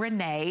to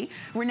Renee.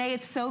 Renee,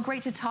 it's so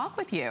great to talk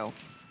with you.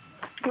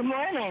 Good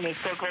morning. It's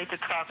so great to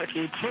talk with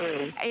you,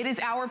 too. It is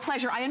our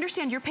pleasure. I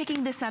understand you're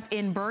picking this up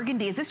in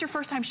Burgundy. Is this your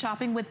first time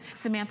shopping with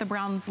Samantha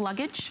Brown's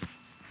Luggage?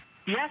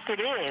 Yes, it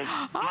is.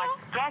 My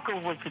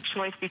struggle was the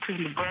choice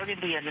between the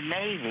Burgundy and the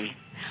Navy.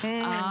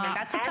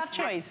 That's a tough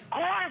choice.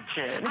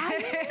 Gorgeous.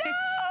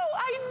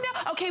 I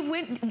know. Okay,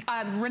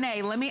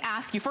 Renee, let me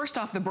ask you. First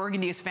off, the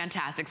Burgundy is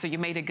fantastic, so you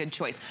made a good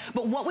choice.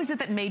 But what was it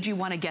that made you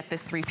want to get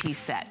this 3-piece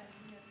set?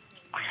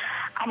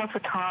 I'm a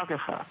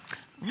photographer.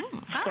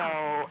 So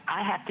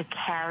I have to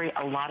carry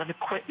a lot of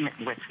equipment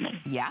with me.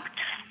 Yeah.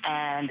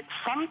 And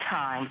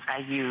sometimes I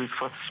use,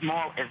 for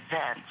small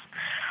events,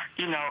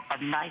 you know,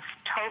 a nice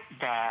tote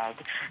bag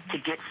to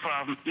get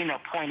from, you know,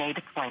 point A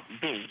to point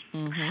B.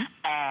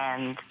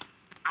 And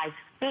I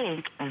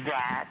think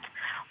that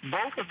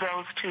both of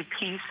those 2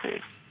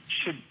 pieces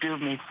should do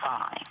me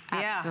fine.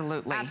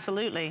 Absolutely.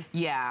 Absolutely.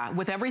 Yeah.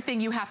 With everything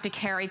you have to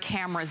carry,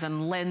 cameras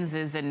and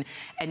lenses and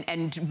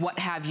what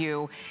have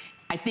you,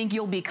 I think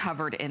you'll be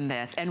covered in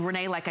this. And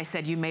Renee, like I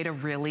said, you made a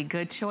really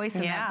good choice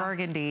in that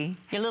Burgundy.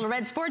 Your little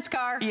red sports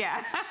car.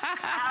 Yeah.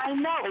 I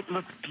know, it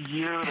looks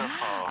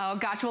beautiful. Oh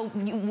gosh,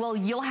 well,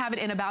 you'll have it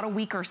in about a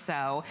week or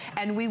so,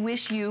 and we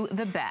wish you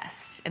the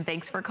best. And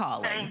thanks for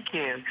calling. Thank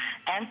you.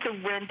 And to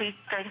Wendy,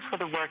 thanks for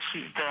the work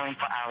she's doing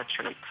for our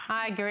troops.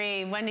 I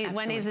agree.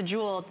 Wendy's a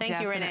jewel. Thank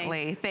you, Renee.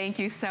 Definitely. Thank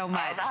you so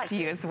much to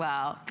you as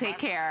well. Take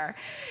care.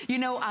 You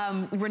know,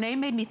 Renee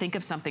made me think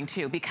of something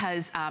too,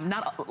 because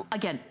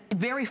again,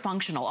 very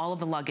functional, all of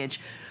the luggage,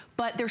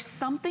 but there's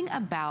something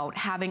about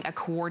having a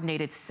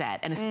coordinated set,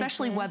 and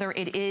especially whether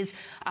it is,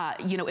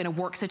 you know, in a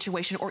work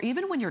situation or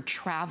even when you're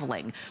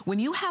traveling. When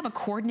you have a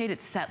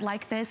coordinated set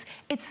like this,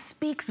 it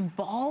speaks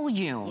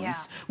volumes. Yeah.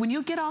 When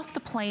you get off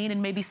the plane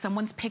and maybe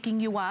someone's picking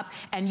you up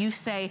and you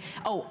say,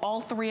 oh,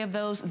 all 3 of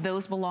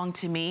those belong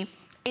to me.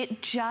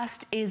 It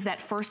just is that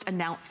first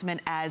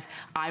announcement as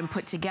I'm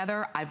put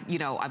together. I've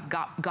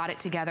got it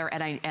together,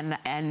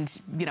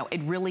 and you know,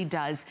 it really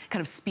does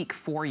kind of speak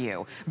for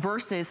you.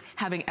 Versus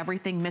having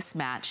everything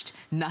mismatched,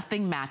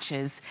 nothing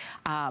matches,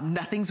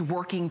 nothing's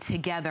working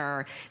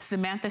together.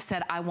 Samantha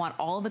said, I want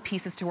all the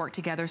pieces to work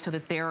together so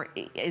that there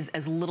is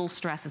as little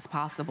stress as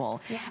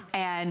possible. Yeah.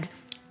 And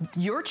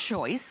your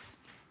choice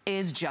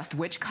is just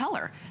which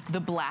color. The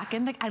black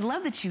and I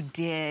love that you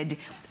did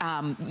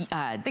kind of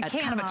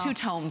a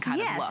two-tone kind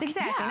of look. Yes,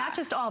 exactly. Yeah. Not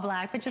just all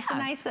black, but just a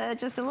nice,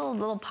 just a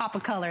little pop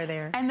of color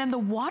there. And then the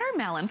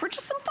watermelon for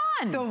just some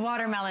fun. The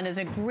watermelon is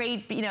a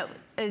great, you know,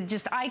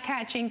 just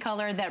eye-catching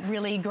color that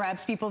really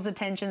grabs people's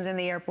attentions in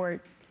the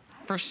airport.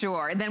 For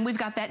sure. And then we've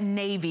got that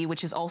navy,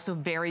 which is also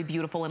very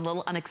beautiful and a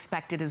little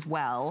unexpected as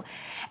well.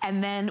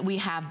 And then we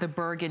have the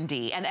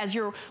burgundy. And as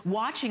you're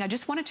watching, I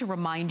just wanted to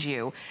remind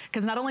you,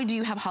 because not only do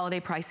you have holiday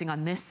pricing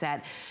on this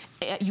set,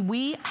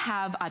 we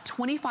have a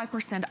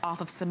 25% off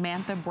of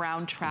Samantha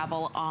Brown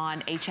Travel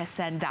on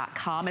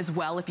hsn.com as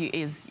well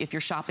if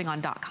you're shopping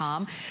on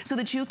 .com, so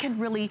that you can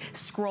really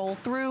scroll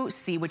through,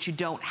 see what you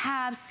don't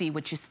have, see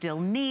what you still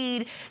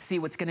need, see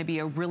what's going to be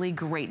a really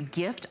great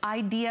gift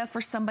idea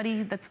for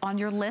somebody that's on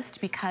your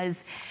list,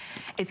 because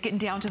it's getting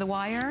down to the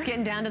wire. It's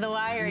getting down to the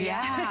wire,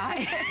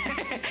 yeah.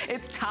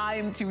 It's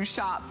time to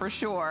shop for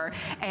sure.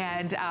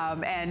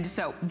 And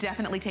so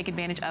definitely take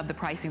advantage of the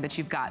pricing that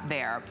you've got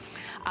there.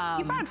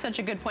 You brought up such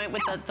a good point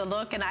with the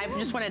look, and I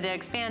just wanted to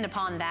expand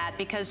upon that,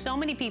 because so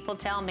many people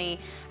tell me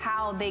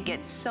how they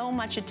get so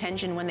much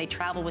attention when they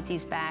travel with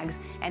these bags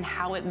and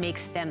how it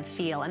makes them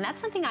feel. And that's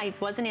something I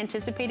wasn't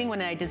anticipating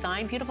when I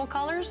designed Beautiful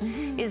Colors,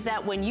 is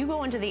that when you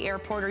go into the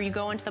airport or you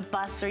go into the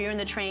bus or you're in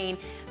the train,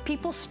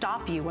 people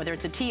stop you, whether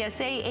it's a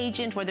TSA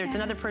agent, whether it's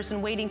another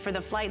person waiting for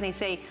the flight, and they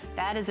say,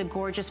 that is a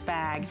gorgeous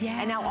bag.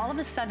 And now all of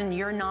a sudden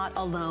you're not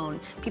alone.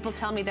 People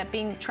tell me that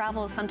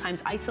travel is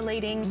sometimes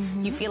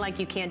isolating, you feel like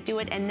you can't do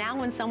it, and now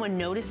when someone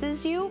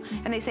notices you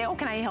and they say, oh,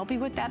 can I help you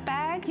with that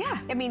bag? Yeah.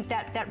 I mean,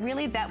 that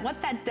really,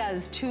 what that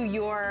does to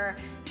your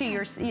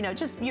you know,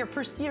 just your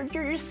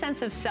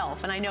sense of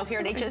self. And I know here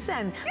at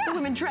HSN, the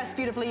women dress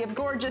beautifully, you have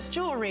gorgeous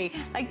jewelry.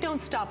 Like,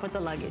 don't stop with the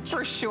luggage.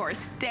 For sure,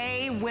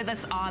 stay with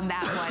us on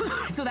that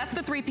one. So that's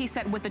the 3-piece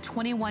set with the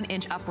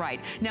 21-inch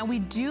upright. Now we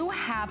do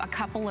have a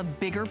couple of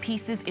bigger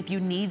pieces if you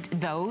need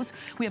those.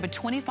 We have a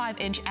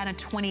 25-inch and a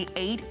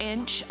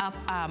 28-inch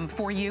up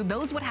for you.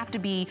 Those would have to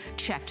be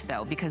checked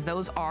though, because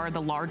those are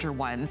the larger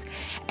ones.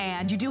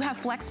 And you do have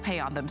flex pay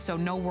on them, so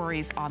no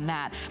worries on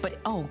that. But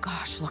oh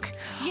gosh, look,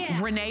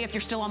 Renee, if you're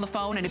still on the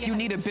phone, and if you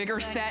need a bigger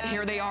set,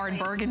 here they are in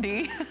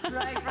burgundy.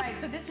 Right.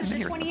 So this is the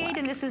 28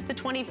 and this is the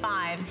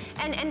 25.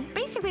 And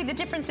basically the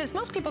difference is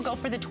most people go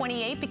for the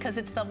 28 because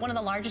it's one of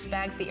the largest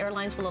bags the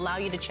airlines will allow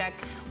you to check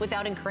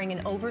without incurring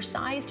an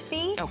oversized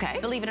fee. Okay.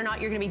 Believe it or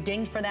not, you're going to be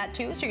dinged for that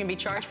too. So you're going to be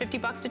charged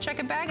 $50 to check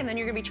a bag, and then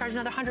you're going to be charged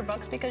another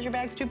 $100 because your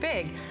bag's too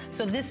big.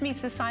 So this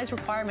meets the size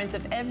requirements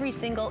of every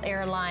single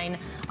airline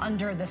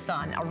under the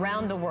sun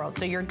around the world.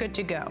 So you're good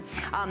to go.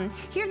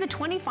 Here, the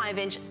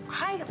 25-inch.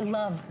 I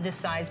love this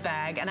size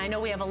bag, and I know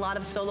we have a lot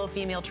of solo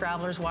female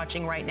travelers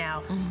watching right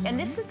now. And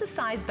this is the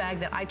size bag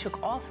that I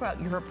took all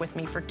throughout Europe with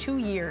me for 2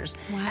 years.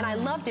 And I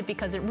loved it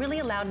because it really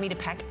allowed me to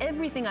pack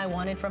everything I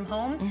wanted from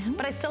home,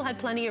 but I still had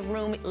plenty of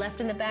room left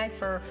in the bag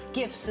for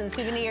gifts and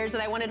souvenirs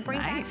that I wanted to bring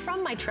back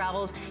from my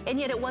travels, and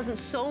yet it wasn't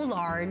so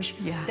large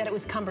that it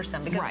was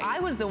cumbersome, because I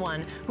was the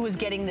one who was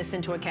getting this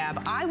into a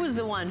cab. I was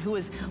the one who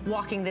was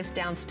walking this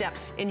down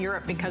steps in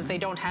Europe because they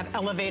don't have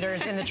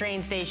elevators in the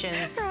train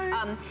stations.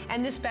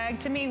 And this bag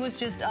to me was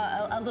just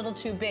a little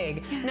too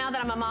big. Now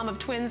that I'm a mom of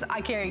twins,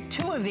 I carry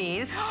 2 of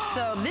these,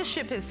 so this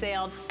ship has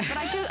sailed. But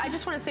I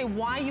just want to say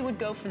why you would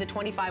go for the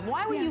 25.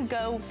 Why would you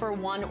go for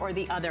one or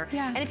the other?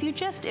 And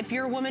if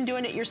you're a woman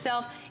doing it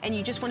yourself and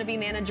you just want to be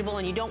manageable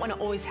and you don't want to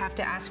always have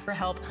to ask for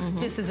help,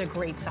 this is a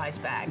great size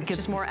bag. It's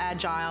just more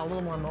agile, a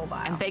little more mobile.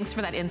 And thanks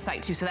for that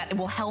insight too, so that it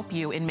will help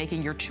you in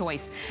making your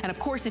choice. And of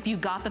course, if you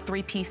got the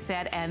 3-piece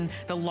set and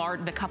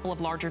the couple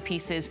of larger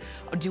pieces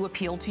do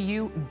appeal to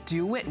you,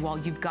 do it while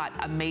you've got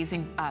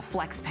amazing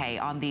flex pay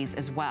on these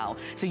as well.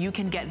 So you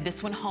can get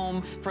this one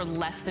home for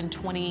less than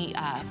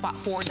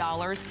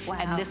 $24,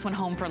 and this one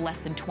home for less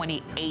than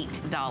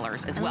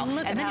 $28 as well.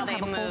 And then you'll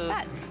have a full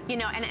set. You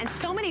know, and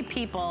so many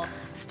people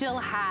still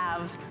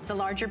have the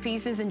larger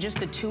pieces and just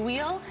the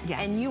 2-wheel,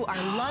 and you are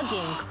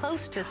lugging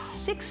close to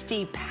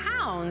 60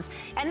 pounds.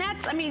 And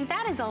that's, I mean,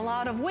 that is a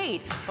lot of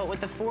weight. But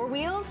with the 4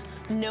 wheels,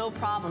 no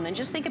problem. And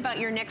just think about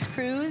your next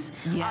cruise.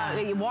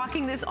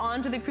 Walking this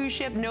onto the cruise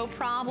ship, no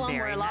problem.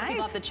 Where a lot of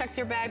people have to check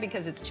their bag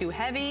because it's too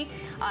heavy.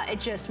 It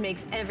just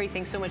makes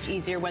everything so much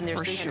easier when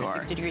there's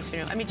 360 degrees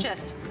freedom. I mean,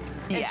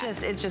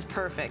 it's just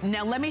perfect.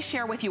 Now let me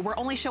share with you, we're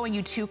only showing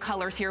you 2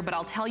 colors here, but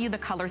I'll tell you the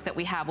colors that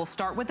we have. We'll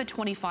start with the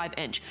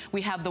 25-inch.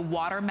 We have the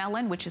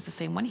watermelon, which is the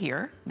same one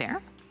here,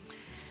 there.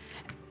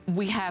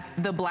 We have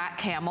the black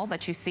camel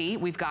that you see.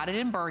 We've got it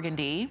in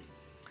burgundy.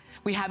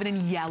 We have it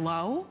in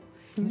yellow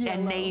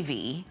and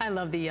navy. I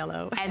love the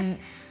yellow.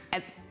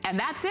 And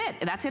that's it.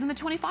 That's it in the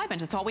 25-inch.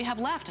 That's all we have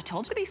left. I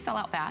told you these sell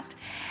out fast.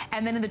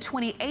 And then in the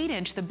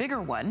 28-inch, the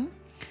bigger one,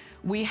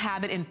 we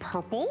have it in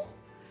purple,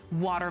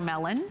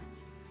 watermelon,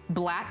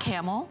 black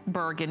camel,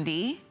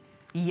 burgundy,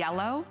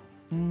 yellow,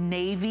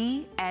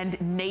 navy, and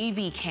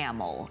navy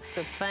camel.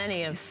 So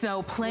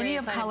plenty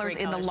of colors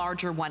in the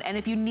larger one. And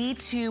if you need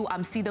to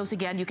see those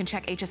again, you can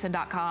check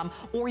hsn.com,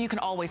 or you can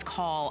always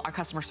call our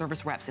customer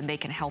service reps and they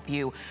can help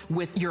you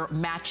with your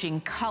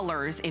matching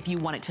colors if you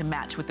want it to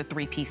match with the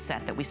 3-piece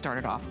set that we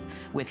started off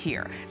with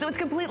here. So it's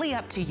completely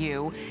up to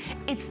you.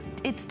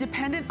 It's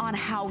dependent on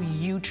how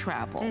you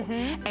travel.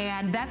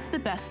 And that's the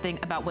best thing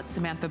about what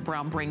Samantha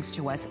Brown brings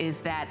to us,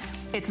 is that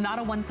it's not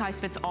a one size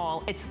fits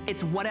all.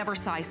 It's whatever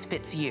size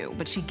fits you.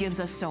 but she gives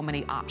us so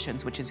many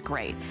options, which is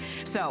great.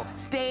 So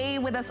stay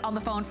with us on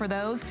the phone for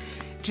those.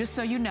 Just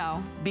so you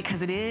know,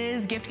 because it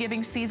is gift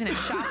giving season,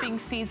 it's shopping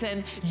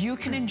season, you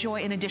can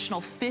enjoy an additional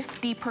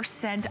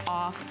 50%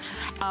 off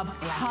of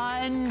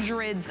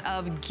hundreds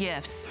of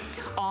gifts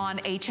on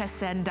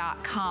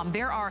hsn.com.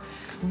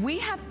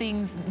 We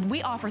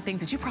offer things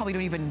that you probably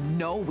don't even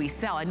know we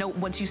sell. I know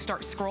once you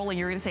start scrolling,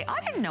 you're gonna say,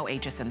 I didn't know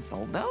HSN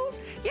sold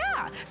those.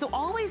 Yeah, so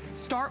always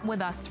start with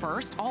us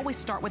first. Always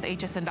start with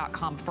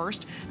hsn.com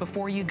first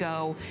before you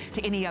go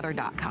to any other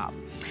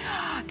 .com.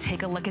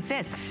 Take a look at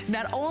this.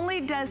 Not only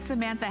does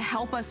Samantha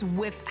help us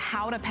with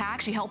how to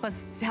pack, she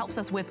helps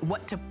us with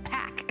what to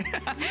pack.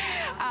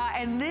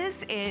 And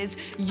this is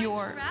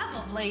your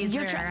travel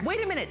blazer.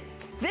 Wait a minute.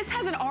 This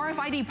has an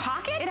RFID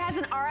pocket? It has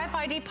an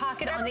RFID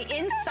pocket on the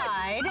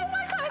inside. Oh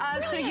my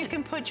God, so you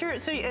can put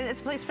it's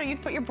a place where you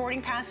can put your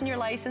boarding pass and your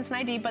license and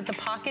ID, but the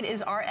pocket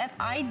is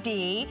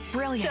RFID.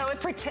 Brilliant. So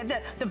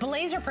the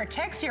blazer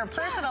protects your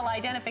personal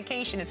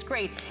identification. It's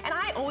great. And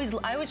I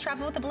always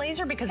travel with the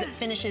blazer because it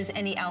finishes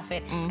any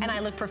outfit, and I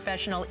look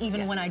professional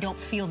even when I don't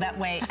feel that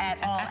way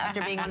at all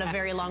after being on a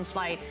very long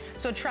flight.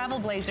 So a travel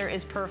blazer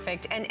is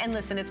perfect. And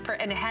listen,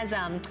 and it has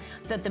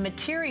the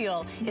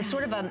material is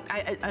sort of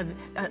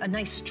a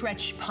nice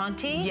stretch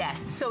ponte. Yes.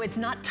 So it's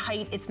not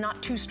tight, it's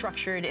not too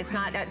structured, it's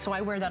not, so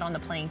I wear that on the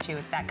plane too,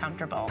 it's that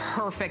comfortable.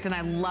 Perfect, and I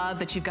love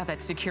that you've got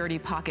that security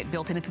pocket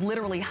built in. It's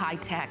literally high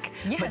tech,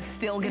 but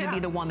still gonna be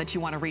the one that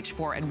you wanna reach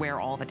for and wear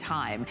all the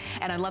time.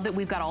 And I love that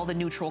we've got all the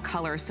neutral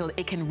colors so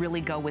it can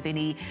really go with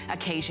any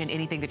occasion,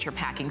 anything that you're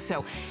packing.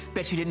 So,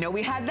 bet you didn't know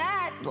we had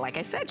that. Like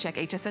I said, check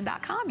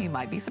hsn.com, you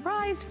might be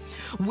surprised.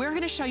 We're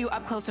gonna show you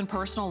up close and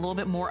personal a little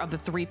bit more of the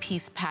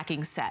 3-piece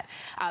packing set,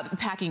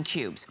 packing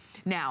cubes.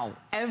 Now,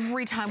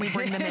 every time we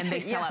bring them in, they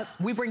sell out.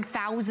 We bring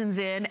thousands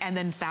in and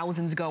then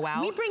thousands go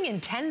out. We bring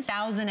in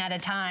 10,000 at a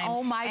time.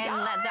 Oh my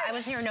gosh. I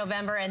was here in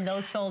November and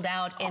those sold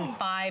out in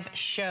 5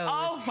 shows.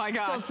 Oh my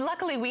gosh. So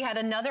luckily we had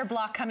another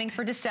block coming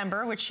for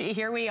December, which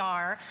here we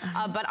are.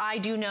 But I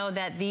do know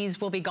that these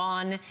will be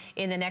gone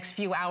in the next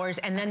few hours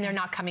and then they're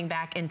not coming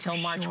back until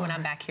March when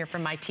I'm back here for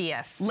my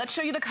TS. Let's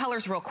show you the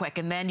colors real quick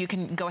and then you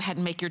can go ahead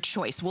and make your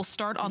choice. We'll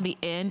start on the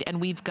end and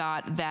we've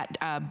got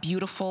that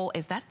beautiful,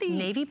 is that the?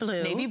 Navy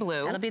blue. Navy blue.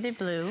 That'll be the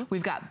blue.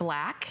 We've got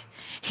black.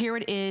 Here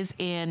it is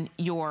in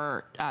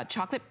your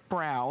chocolate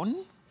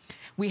brown.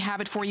 We have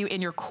it for you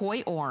in your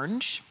koi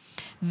orange.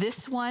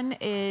 This one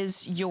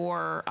is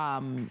your,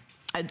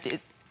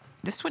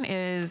 this one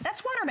is...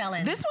 That's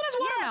watermelon. This one is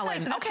watermelon.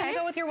 So that's gonna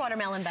go with your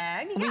watermelon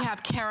bag. We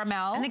have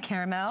caramel. And the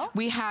caramel.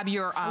 We have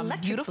your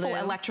beautiful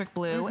electric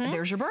blue. And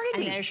there's your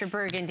burgundy. And there's your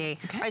burgundy.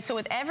 Okay. All right, so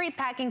with every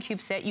packing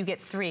cube set, you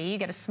get 3. You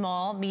get a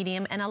small,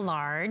 medium, and a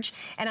large.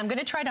 And I'm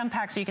gonna try to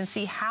unpack so you can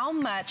see how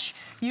much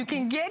you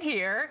can get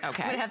here.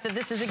 Okay. I'm gonna have to,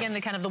 this is again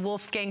the kind of the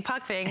Wolfgang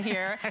Puck thing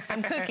here.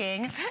 I'm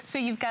cooking. So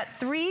you've got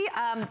 3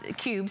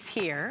 cubes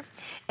here.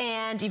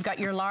 And you've got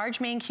your large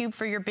main cube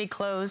for your big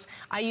clothes.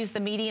 I use the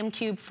medium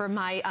cube for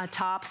my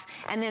tops,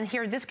 and then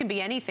here, this can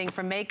be anything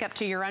from makeup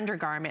to your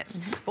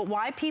undergarments. But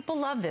why people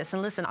love this,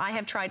 and listen, I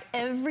have tried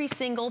every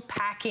single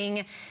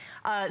packing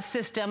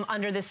system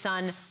under the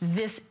sun.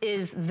 This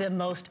is the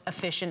most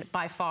efficient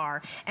by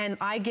far. And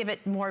I give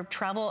it more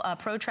travel,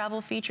 pro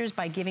travel features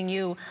by giving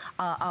you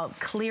a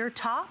clear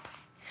top.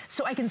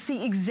 So I can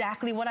see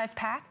exactly what I've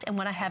packed and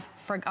what I have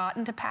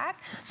forgotten to pack.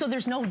 So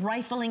there's no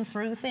rifling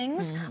through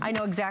things. I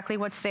know exactly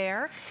what's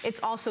there. It's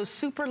also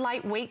super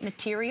lightweight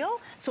material,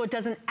 so it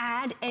doesn't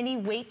add any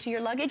weight to your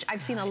luggage.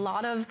 I've seen a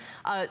lot of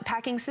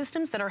packing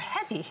systems that are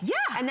heavy. Yeah.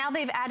 And now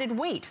they've added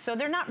weight, so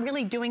they're not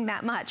really doing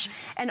that much.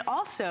 And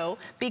also,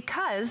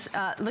 because,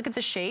 look at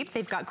the shape,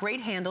 they've got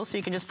great handles, so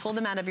you can just pull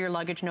them out of your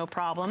luggage, no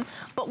problem.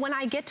 But when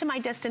I get to my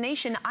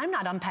destination, I'm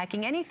not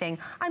unpacking anything.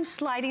 I'm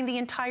sliding the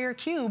entire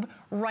cube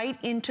right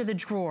into the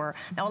drawer.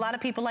 Now, a lot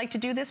of people like to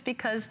do this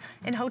because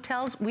in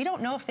hotels, we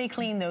don't know if they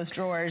clean those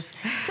drawers.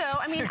 So,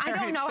 I mean, I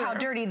don't know how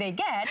dirty they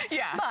get,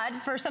 but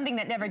for something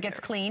that never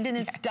gets cleaned and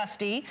it's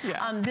dusty,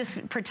 this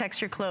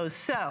protects your clothes.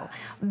 So,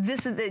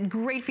 this is the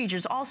great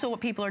features. Also, what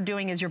people are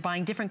doing is you're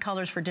buying different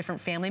colors for different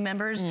family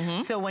members.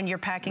 So when you're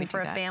packing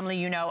for a family,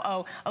 you know,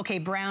 oh, okay,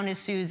 brown is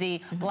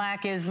Susie,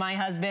 black is my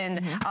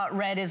husband,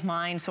 red is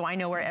mine, so I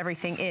know where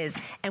everything is.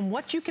 And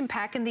what you can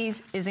pack in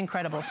these is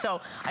incredible.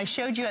 So, I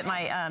showed you at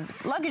my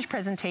luggage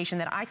presentation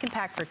that I can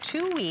pack for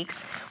 2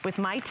 weeks with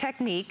my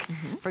technique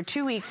for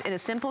 2 weeks in a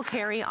simple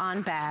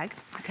carry-on bag.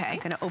 Okay. I'm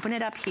gonna open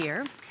it up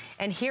here.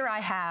 And here I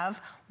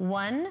have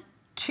 1,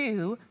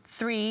 2,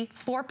 3,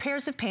 4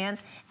 pairs of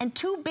pants and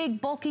 2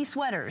 big bulky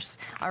sweaters.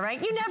 All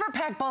right, you never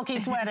pack bulky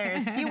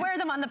sweaters. You wear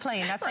them on the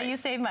plane. That's how you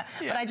save money.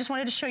 But I just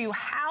wanted to show you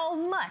how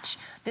much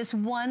this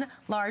one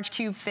large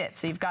cube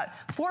fits. So you've got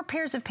 4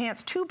 pairs of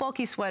pants, 2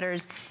 bulky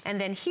sweaters,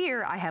 and then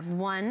here I have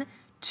 1,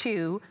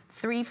 2,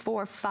 3,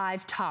 4,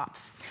 5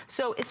 tops.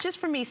 So it's just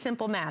for me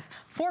simple math.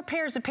 4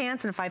 pairs of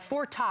pants, and if I have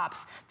 4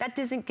 tops, that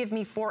doesn't give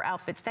me 4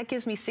 outfits. That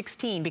gives me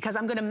 16 because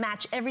I'm gonna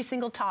match every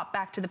single top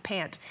back to the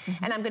pant.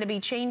 And I'm gonna be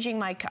changing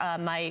my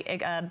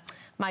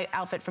my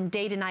outfit from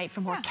day to night,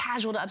 from more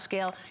casual to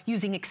upscale,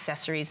 using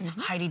accessories.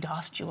 Heidi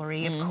Doss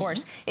jewelry, of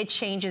course. It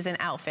changes an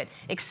outfit.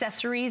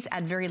 Accessories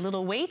add very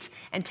little weight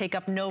and take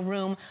up no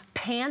room.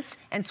 Pants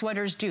and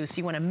sweaters do. So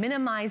you want to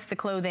minimize the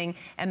clothing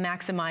and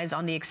maximize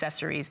on the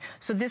accessories.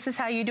 So this is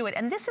how you do it.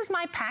 And this is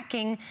my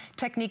packing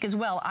technique as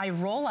well. I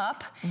roll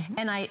up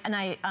and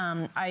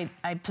I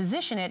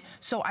position it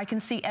so I can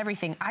see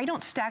everything. I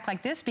don't stack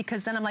like this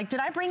because then I'm like, did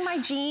I bring my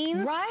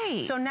jeans?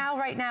 Right. So now,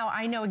 right now,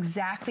 I know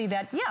exactly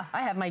that, yeah,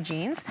 I have my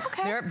jeans.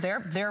 Okay.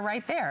 They're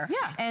right there.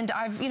 Yeah. And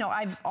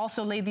I've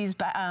also laid these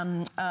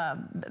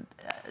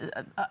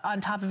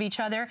on top of each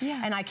other,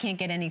 and I can't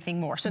get anything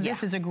more. So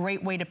this is a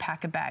great way to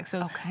pack a bag.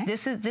 So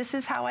this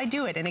is how I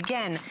do it. And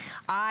again,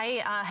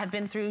 I have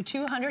been through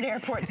 200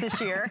 airports this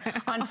year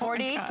on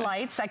 48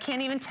 flights. I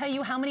can't even tell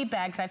you how many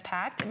bags I've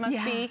packed. It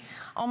must be,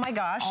 oh my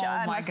gosh,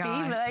 it must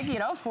be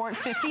like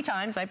 50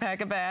 times I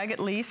pack a bag at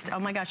least. Oh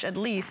my gosh, at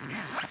least.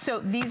 So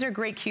these are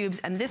great cubes,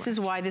 and this is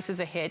why this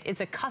is a hit.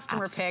 It's a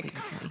customer pick.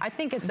 I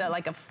think it's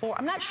like a 4.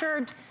 I'm not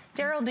sure,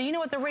 Daryl, do you know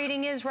what the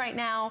rating is right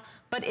now?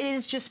 But it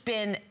has just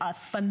been a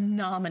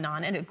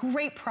phenomenon and a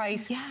great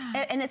price.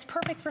 And it's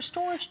perfect for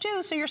storage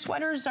too. So your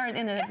sweaters are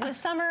in the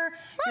summer,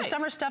 your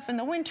summer stuff in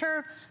the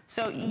winter.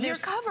 So you're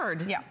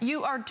covered. Yeah.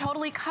 You are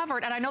totally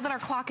covered. And I know that our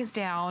clock is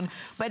down,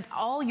 but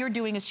all you're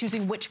doing is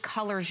choosing which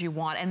colors you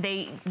want. And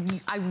I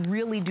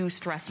really do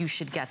stress you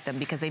should get them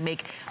because they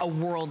make a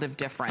world of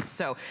difference.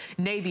 So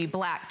navy,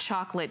 black,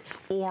 chocolate,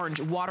 orange,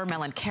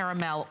 watermelon,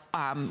 caramel.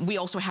 We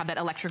also have that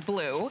electric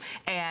blue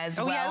as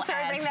well as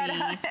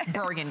the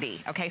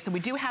burgundy. Okay, so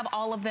we do have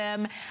all of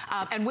them,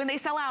 and when they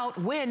sell out,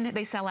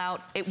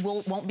 it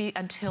won't be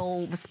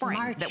until the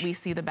spring that we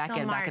see the back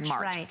in March.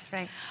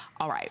 Right.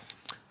 All right.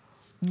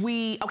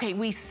 We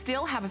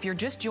still have, if you're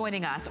just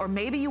joining us, or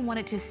maybe you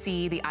wanted to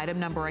see the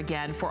item number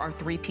again for our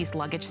 3-piece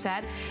luggage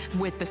set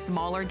with the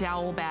smaller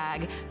dowel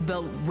bag,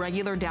 the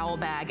regular dowel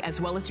bag,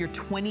 as well as your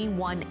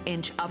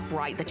 21-inch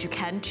upright that you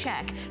can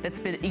check. That's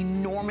been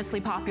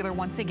enormously popular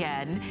once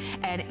again.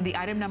 And the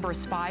item number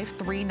is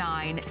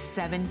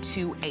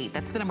 539728.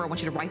 That's the number. I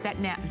want you to write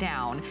that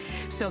down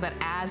so that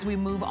as we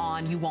move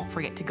on, you won't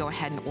forget to go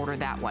ahead and order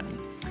that one.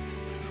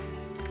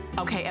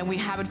 Okay, and we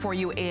have it for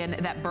you in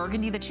that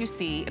burgundy that you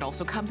see. It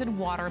also comes in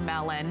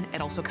watermelon. It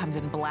also comes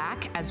in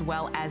black as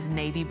well as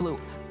navy blue.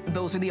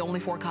 Those are the only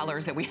 4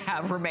 colors that we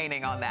have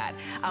remaining on that.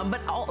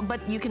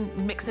 But you can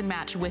mix and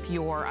match with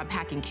your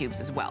packing cubes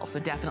as well. So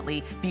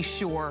definitely be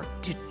sure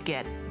to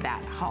get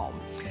that home.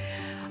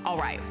 All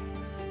right.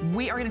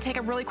 We are going to take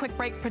a really quick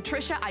break.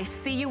 Patricia, I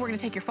see you. We're going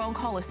to take your phone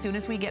call as soon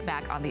as we get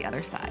back on the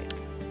other side.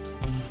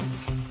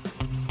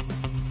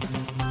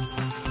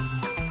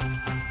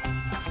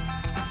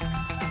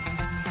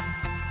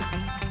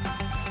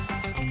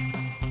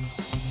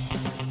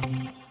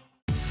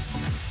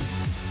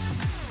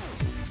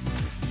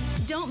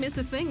 Don't miss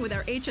a thing with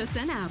our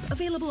HSN app,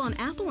 available on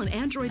Apple and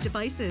Android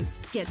devices.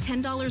 Get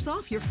 $10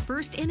 off your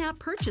first in-app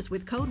purchase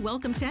with code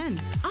WELCOME10.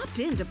 Opt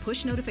in to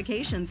push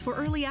notifications for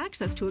early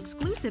access to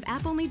exclusive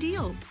app-only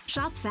deals.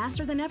 Shop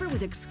faster than ever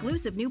with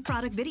exclusive new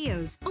product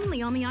videos,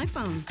 only on the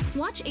iPhone.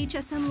 Watch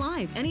HSN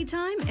Live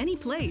anytime, any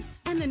place.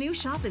 And the new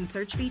shop and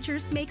search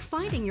features make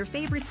finding your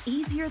favorites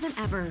easier than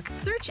ever.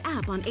 Search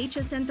app on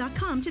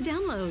hsn.com to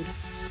download.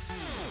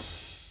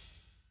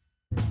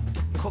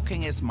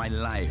 Cooking is my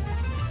life.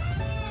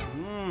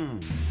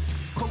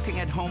 Cooking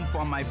at home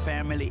for my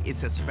family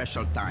is a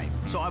special time.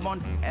 So I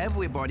want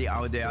everybody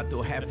out there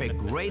to have a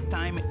great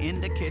time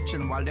in the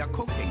kitchen while they're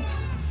cooking.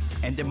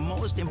 And the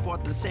most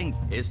important thing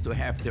is to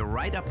have the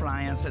right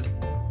appliances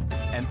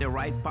and the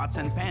right pots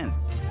and pans.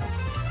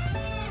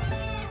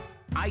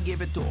 I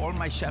give it to all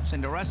my chefs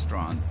in the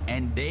restaurant,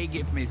 and they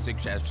give me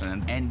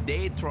suggestions, and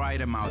they try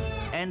them out.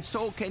 And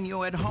so can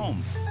you at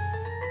home.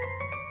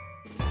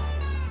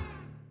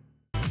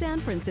 San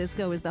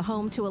Francisco is the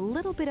home to a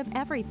little bit of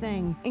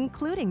everything,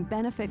 including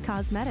Benefit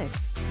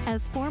Cosmetics.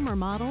 As former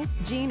models,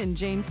 Jean and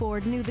Jane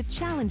Ford knew the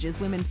challenges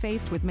women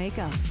faced with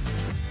makeup.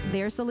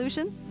 Their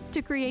solution?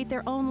 To create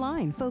their own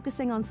line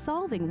focusing on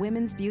solving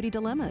women's beauty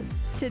dilemmas.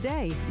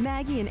 Today,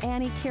 Maggie and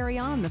Annie carry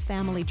on the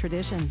family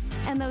tradition.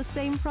 And those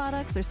same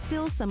products are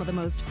still some of the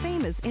most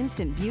famous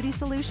instant beauty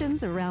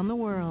solutions around the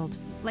world.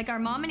 Like our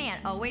mom and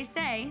aunt always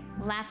say,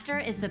 laughter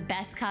is the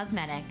best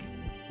cosmetic.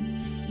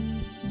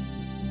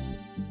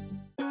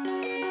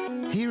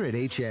 Here at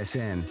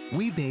HSN,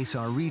 we base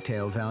our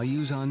retail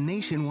values on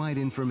nationwide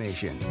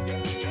information.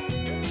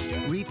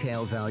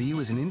 Retail value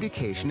is an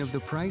indication of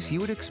the price you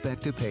would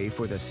expect to pay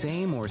for the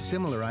same or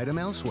similar item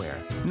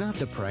elsewhere, not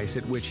the price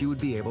at which you would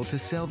be able to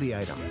sell the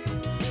item.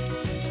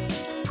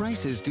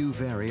 Prices do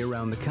vary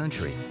around the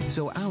country,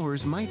 so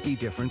ours might be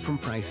different from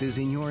prices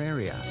in your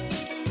area.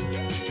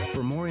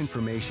 For more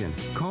information,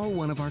 call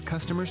one of our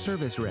customer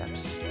service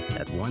reps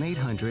at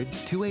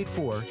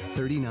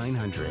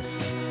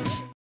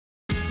 1-800-284-3900.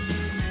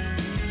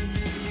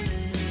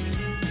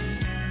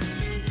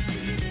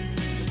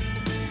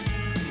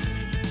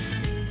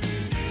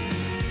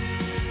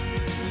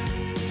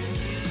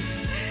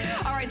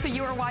 So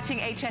you are watching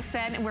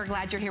HSN, and we're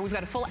glad you're here. We've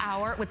got a full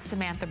hour with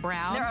Samantha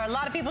Brown. There are a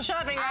lot of people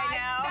shopping right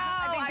now.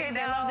 I think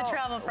they love the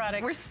travel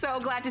product. We're so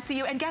glad to see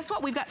you. And guess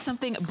what? We've got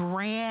something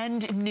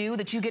brand new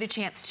that you get a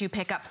chance to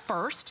pick up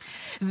first.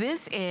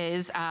 This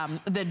is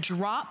the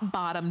drop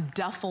bottom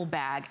duffel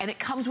bag, and it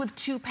comes with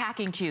 2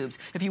 packing cubes.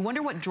 If you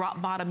wonder what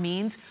drop bottom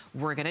means,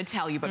 we're gonna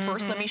tell you. But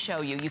first, let me show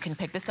you. You can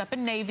pick this up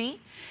in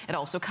navy. It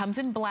also comes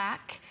in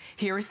black.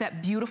 Here is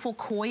that beautiful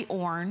koi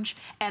orange,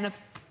 and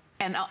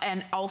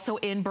also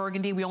in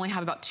burgundy. We only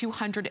have about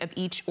 200 of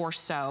each or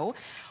so.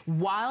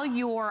 While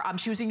you're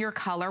choosing your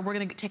color, we're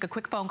gonna take a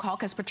quick phone call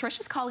because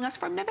Patricia's calling us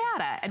from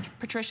Nevada. And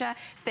Patricia,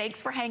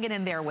 thanks for hanging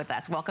in there with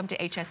us. Welcome to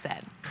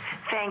HSN.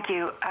 Thank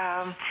you.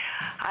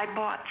 I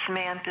bought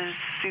Samantha's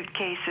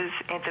suitcases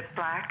in the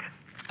black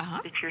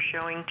that you're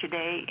showing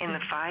today in the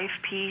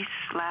 5-piece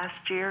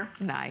last year.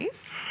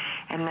 Nice.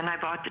 And then I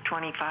bought the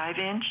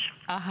 25-inch.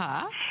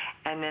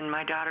 And then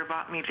my daughter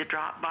bought me the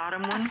drop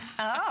bottom one.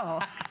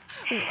 Oh.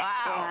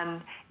 Wow.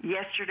 And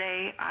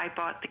yesterday I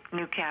bought the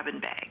new cabin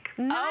bag.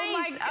 Nice. Oh,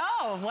 my God.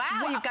 Oh,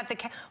 wow. You've got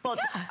the,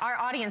 our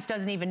audience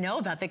doesn't even know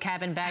about the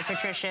cabin bag,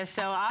 Patricia.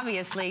 So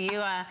obviously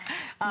you,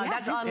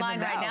 that's online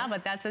right now,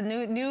 but that's a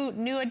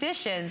new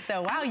addition.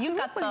 So wow, you've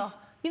got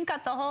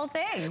the whole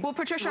thing. Well,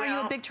 Patricia, are you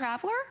a big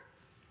traveler?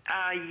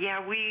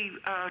 Yeah, we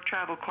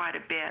travel quite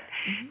a bit.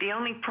 The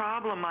only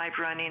problem I've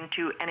run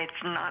into, and it's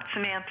not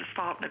Samantha's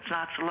fault, and it's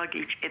not the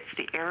luggage, it's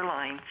the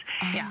airlines.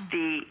 On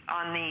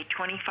the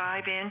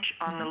 25-inch,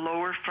 on the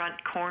lower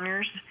front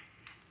corners,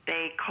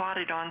 they caught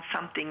it on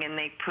something, and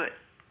they put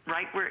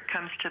right where it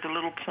comes to the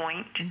little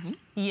point.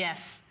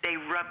 Yes. They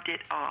rubbed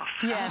it off.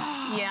 Yes.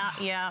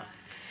 Yeah.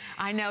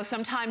 I know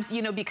sometimes,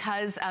 you know,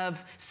 because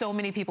of so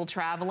many people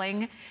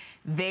traveling,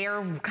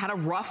 they're kind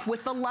of rough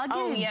with the luggage.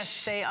 Oh,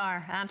 yes, they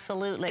are.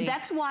 Absolutely.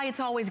 That's why it's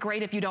always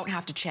great if you don't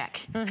have to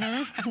check.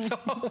 So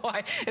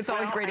why it's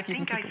always great if you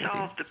can keep it with you. I think I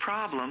solved the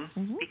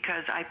problem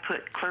because I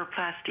put clear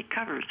plastic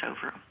covers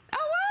over them.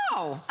 Oh,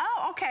 wow.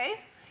 Oh, okay.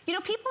 You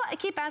know, people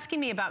keep asking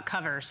me about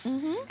covers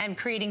and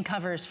creating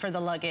covers for the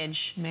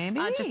luggage.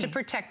 Maybe. Just to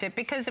protect it.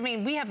 Because, I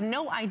mean, we have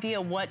no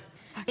idea what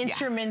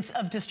instruments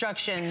of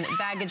destruction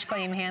baggage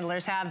claim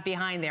handlers have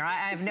behind there. I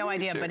have no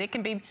idea, but it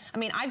can be, I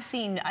mean, I've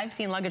seen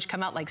luggage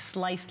come out like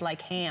sliced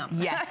like ham.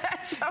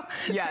 Yes.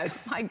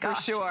 Yes, my for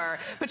sure.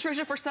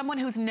 Patricia, for someone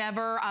who's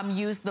never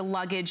used the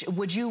luggage,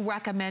 would you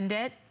recommend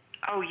it?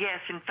 Oh,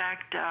 yes. In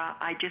fact,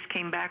 I just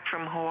came back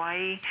from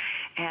Hawaii,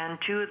 and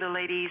 2 of the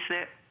ladies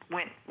that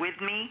went with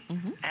me,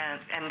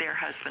 and their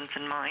husbands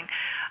and mine,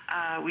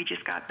 we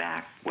just got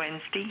back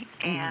Wednesday,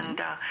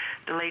 and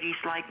the ladies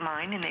liked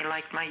mine, and they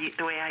liked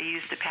the way I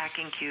use the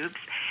packing cubes.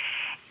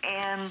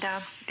 And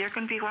they're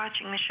going to be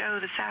watching the show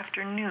this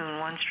afternoon.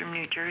 One's from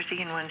New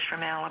Jersey and one's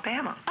from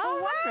Alabama.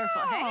 Oh,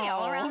 wonderful. Hey,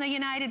 all around the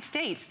United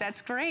States. That's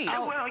great.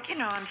 Oh, well, you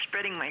know, I'm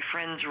spreading my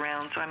friends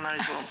around, so I might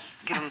as well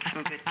give them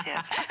some good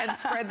tips. And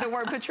spread the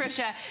word.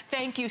 Patricia,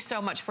 thank you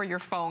so much for your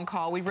phone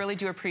call. We really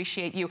do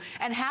appreciate you.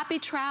 And happy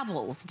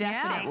travels,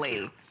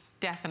 definitely. Yeah,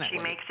 definitely.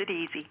 She makes it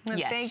easy.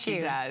 Yes, thank you.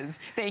 She does.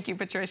 Thank you,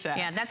 Patricia.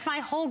 Yeah, that's my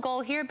whole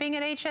goal here being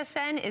at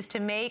HSN is to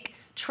make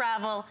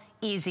travel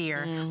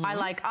easier. I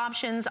like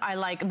options, I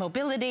like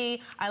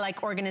mobility, I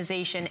like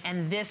organization,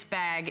 and this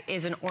bag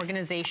is an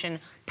organization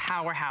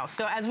powerhouse.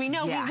 So as we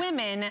know, we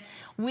women,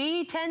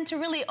 we tend to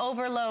really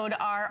overload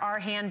our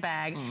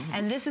handbag,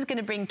 and this is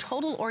gonna bring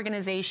total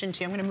organization to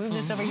you. I'm gonna move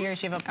this over here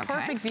so you have a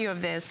perfect view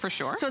of this. For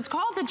sure. So it's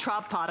called the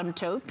drop bottom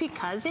tote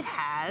because it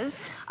has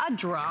a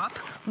drop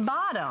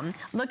bottom.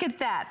 Look at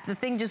that. The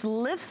thing just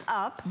lifts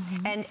up,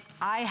 and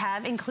I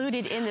have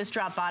included in this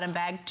drop bottom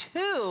bag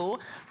 2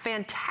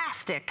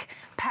 fantastic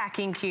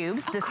packing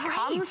cubes. This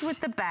comes with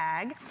the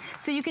bag,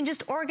 so you can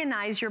just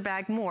organize your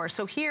bag more.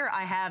 So here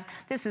I have,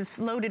 this is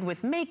loaded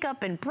with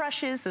makeup and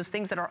brushes, those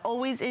things that are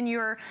always in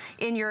your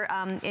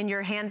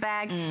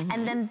handbag.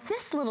 And then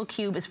this little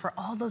cube is for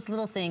all those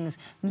little things,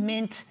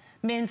 mints,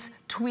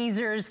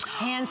 tweezers,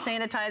 hand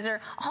sanitizer,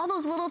 all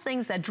those little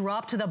things that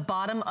drop to the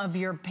bottom of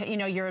your,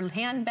 your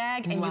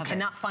handbag and you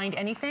cannot find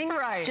anything.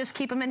 Right. Just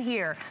keep them in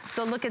here.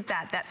 So look at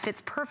that. That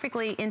fits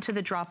perfectly into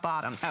the drop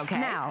bottom. Okay.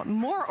 Now,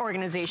 more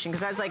organization,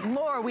 because I was like,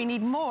 more, we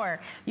need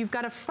more. You've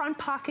got a front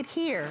pocket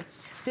here.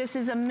 This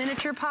is a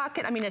miniature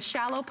pocket, a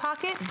shallow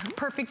pocket,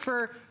 perfect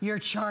for your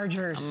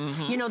chargers.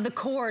 You know, the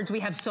cords, we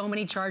have so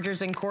many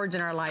chargers and cords in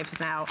our lives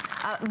now.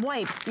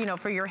 Wipes,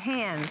 for your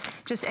hands,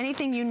 just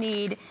anything you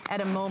need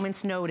at a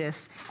moment's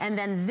notice. And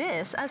then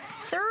this, a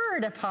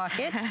third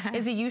pocket,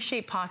 is a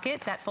U-shaped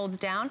pocket that folds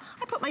down.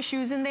 I put my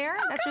shoes in there.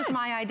 That's just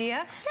my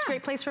idea. It's a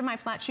great place for my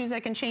flat shoes I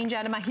can change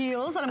out of my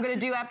heels, that I'm gonna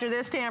do after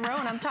this, Tamara,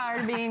 when I'm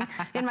tired of being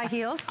in my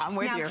heels. I'm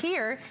with you. Now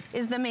here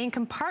is the main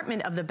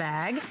compartment of the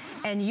bag,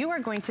 and you are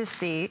going to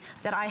see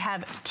that I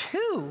have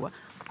 2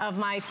 of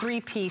my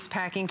 3-piece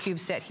packing cube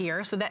set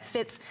here. So that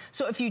fits.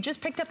 So if you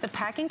just picked up the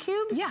packing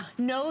cubes,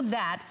 know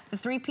that the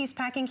 3-piece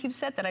packing cube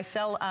set that I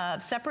sell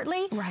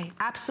separately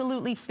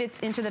absolutely fits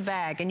into the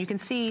bag. And you can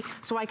see,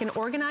 so I can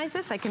organize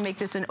this. I can make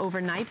this an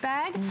overnight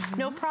bag,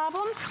 no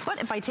problem.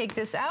 But if I take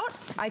this out,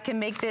 I can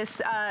make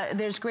this,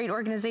 there's great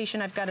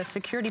organization. I've got a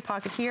security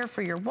pocket here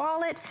for your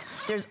wallet.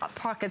 There's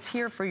pockets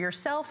here for your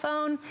cell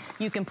phone.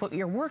 You can put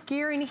your work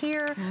gear in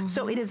here.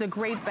 So it is a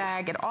great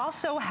bag. It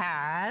also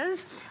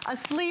has a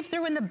sleeve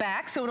through in the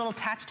back, so it'll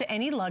attach to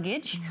any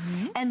luggage.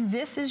 And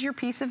this is your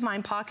peace of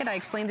mind pocket. I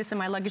explained this in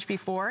my luggage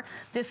before.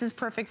 This is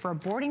perfect for a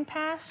boarding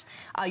pass,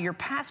 your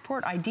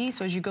passport ID.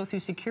 So as you go through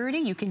security,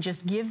 you can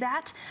just give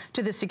that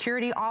to the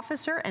security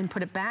officer and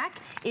put it back.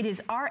 It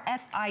is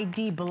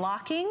RFID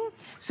blocking.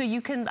 So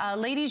you can,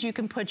 ladies, you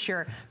can put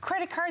your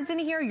credit cards in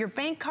here, your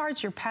bank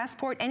cards, your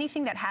passport,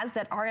 anything that has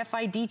that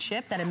RFID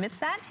chip that emits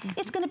that,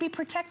 it's gonna be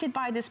protected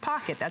by this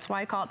pocket. That's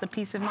why I call it the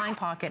peace of mind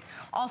pocket.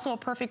 Also a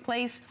perfect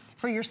place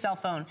for your cell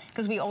phone,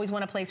 because we always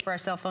want a place for our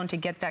cell phone to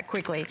get that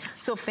quickly.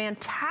 So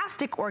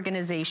fantastic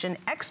organization,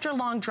 extra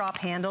long drop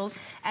handles,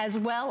 as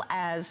well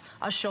as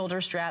a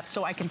shoulder strap,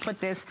 so I can put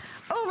this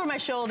over my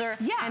shoulder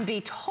and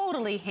be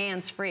totally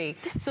hands-free.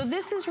 So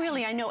this is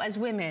really, I know as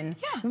women,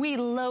 we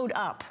load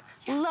up.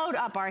 Load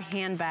up our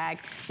handbag.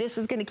 This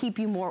is gonna keep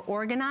you more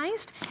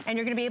organized, and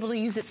you're gonna be able to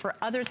use it for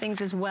other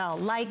things as well.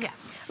 Like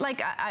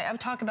I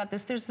talk about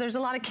this, there's a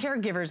lot of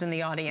caregivers in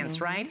the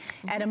audience, right?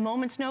 At a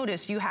moment's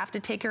notice, you have to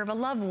take care of a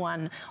loved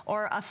one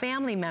or a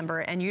family member,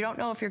 and you don't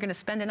know if you're gonna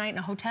spend a night in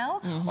a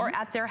hotel or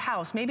at their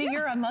house. Maybe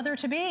you're a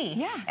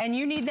mother-to-be, and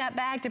you need that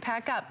bag to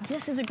pack up.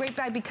 This is a great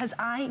bag because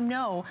I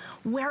know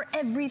where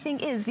everything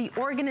is. The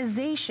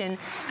organization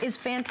is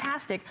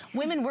fantastic.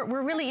 Women,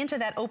 we're really into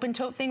that open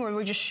tote thing where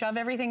we just shove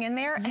everything in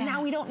there, and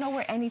now we don't know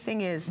where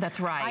anything is. That's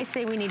right. I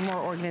say we need more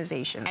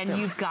organization. And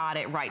you've got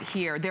it right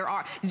here. There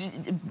are,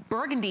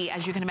 burgundy,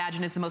 as you can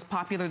imagine, is the most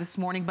popular this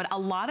morning, but a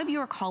lot of you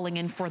are calling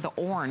in for the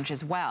orange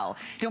as well.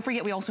 Don't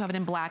forget, we also have it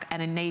in black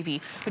and in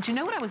navy. But you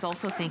know what I was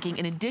also thinking?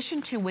 In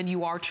addition to when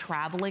you are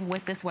traveling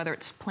with this, whether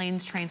it's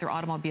planes, trains, or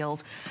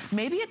automobiles,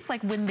 maybe it's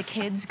like when the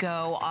kids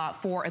go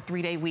for a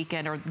 3-day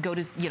weekend or go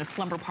to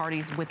slumber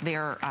parties with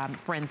their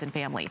friends and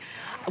family.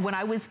 When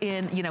I was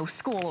in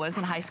school, when I was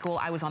in high school,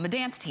 I was on the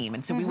dance team,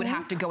 and so we would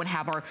have to go and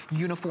have our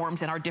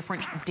uniforms and our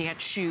different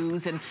dance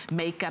shoes and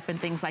makeup and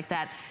things like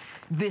that.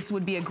 This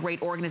would be a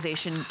great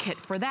organization kit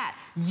for that.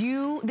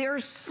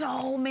 There's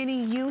so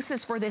many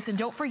uses for this, and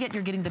don't forget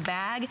you're getting the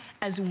bag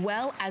as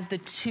well as the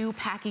 2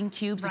 packing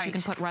cubes that you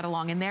can put right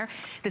along in there.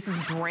 This is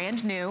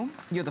brand new.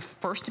 You're the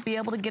first to be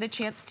able to get a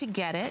chance to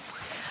get it.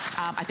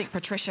 I think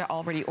Patricia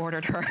already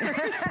ordered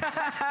hers.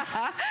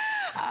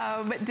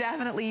 But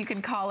definitely you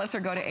can call us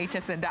or go to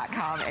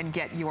hsn.com and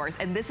get yours.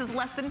 And this is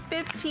less than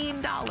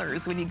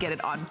 $15 when you get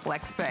it on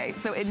FlexPay.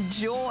 So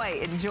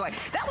enjoy.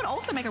 That would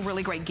also make a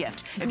really great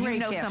gift if you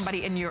know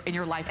somebody in your life who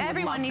would love that.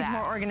 Everyone needs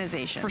more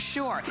organization. For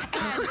sure.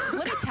 And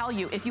let me tell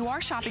you, if you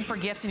are shopping for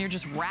gifts and you're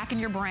just racking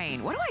your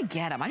brain, what do I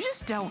get them? I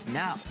just don't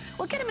know.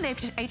 Well, get them an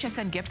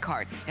HSN gift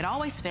card. It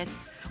always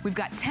fits. We've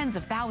got tens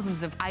of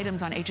thousands of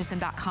items on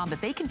hsn.com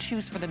that they can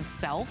choose for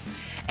themselves.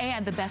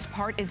 And the best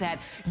part is that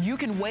you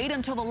can wait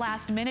until the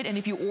last minute, and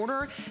if you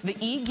order the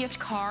e-gift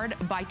card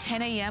by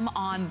 10 a.m.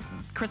 on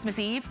Christmas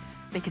Eve,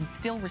 they can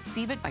still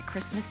receive it by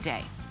Christmas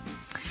Day.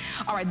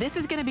 All right, this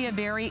is going to be a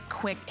very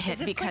quick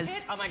hit because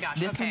quick hit? Oh my gosh,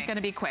 this one's going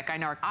to be quick. I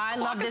know. I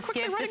love this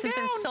gift. This has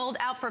been sold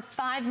out for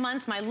 5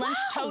 months. My lunch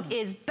tote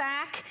is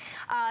back.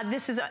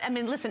 This is, I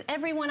mean, listen,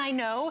 everyone I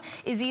know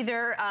is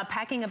either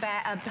packing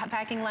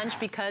lunch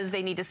because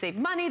they need to save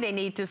money, they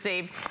need to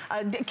save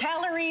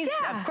calories.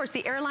 Of course,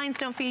 the airlines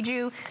don't feed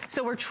you,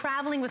 so we're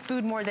traveling with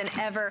food more than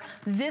ever.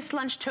 This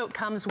lunch tote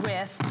comes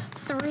with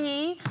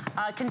 3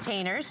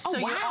 containers, so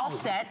you're all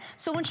set.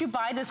 So once you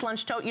buy this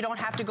lunch tote, you don't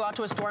have to go out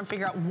to a store and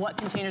figure out what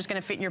container is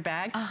going to fit in your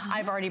bag.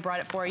 I've already brought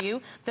it for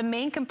you. The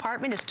main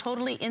compartment is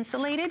totally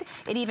insulated.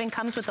 It even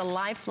comes with a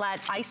lie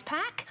flat ice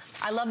pack.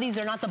 I love these.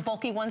 They're not the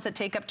bulky ones that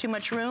take up too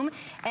much room.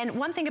 And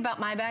one thing about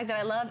my bag that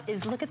I love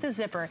is look at the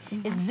zipper.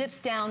 It zips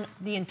down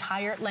the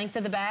entire length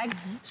of the bag,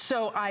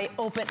 so I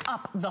open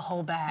up the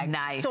whole bag.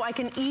 Nice. So I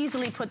can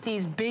easily put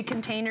these big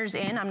containers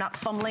in. I'm not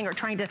fumbling or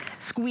trying to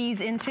squeeze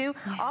into.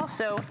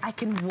 Also, I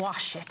can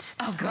wash it.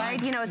 Oh, good.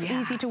 Right? You know, it's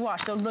easy to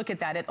wash. So look at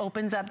that. It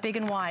opens up big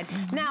and wide.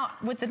 Now,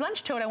 with the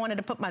lunch tote, I wanted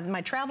to put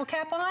my travel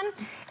cap on,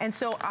 and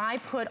so I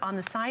put on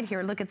the side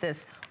here, look at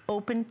this,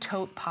 open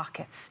tote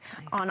pockets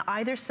on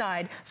either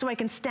side, so I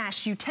can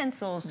stash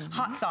utensils,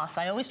 hot sauce.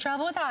 I always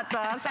travel with hot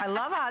sauce. I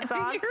love hot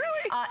sauce.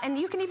 Really? And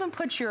you can even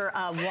put your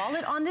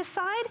wallet on this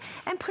side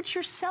and put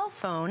your cell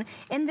phone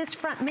in this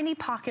front mini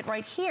pocket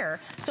right here.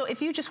 So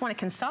if you just want to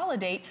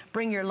consolidate,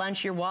 bring your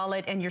lunch, your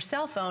wallet, and your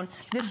cell phone,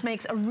 this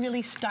makes a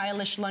really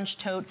stylish lunch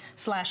tote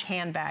 /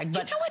 handbag.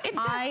 But you know what? It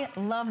does. I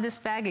love this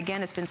bag.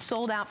 Again, it's been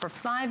sold out for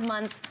 5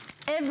 months.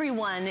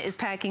 Everyone is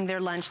packing their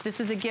lunch.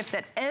 This is a gift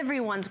that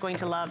everyone's going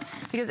to love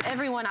because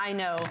everyone I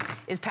know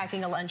is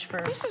packing a lunch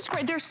for. This is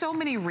great. There's so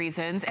many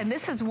reasons, and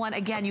this is one,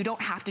 again, you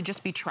don't have to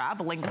just be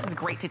traveling. This is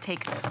great to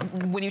take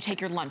when you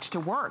take your lunch to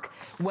work.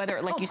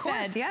 Whether, like you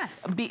said,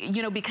 yes.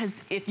 You know,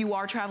 because if you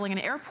are traveling in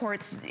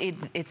airports,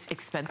 it's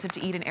expensive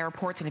to eat in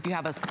airports, and if you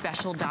have a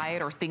special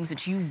diet or things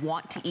that you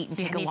want to eat and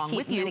take along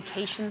with you,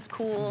 medication's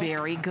cool.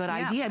 Very good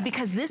idea,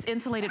 because this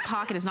insulated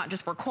pocket is not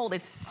just for cold,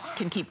 it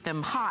can keep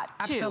them hot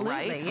too, Absolutely,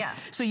 right? Yeah.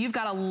 So you've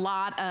got a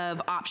lot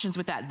of options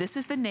with that. This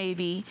is the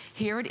navy.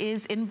 Here it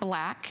is in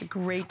black.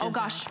 Great design. Oh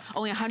gosh,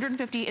 only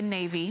 150 in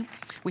navy.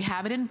 We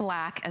have it in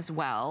black as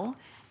well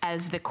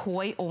as the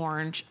koi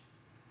orange.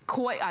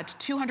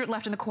 200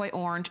 left in the koi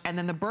orange, and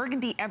then the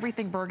burgundy,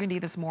 everything burgundy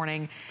this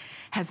morning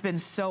has been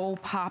so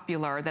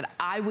popular that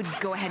I would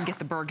go ahead and get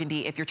the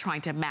burgundy if you're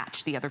trying to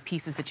match the other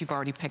pieces that you've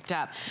already picked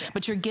up. Yeah.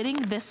 But you're getting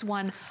this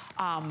one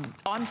on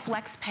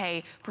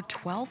FlexPay for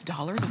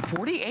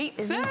 $12.48.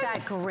 Isn't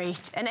that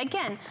great? And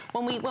again,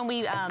 when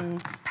we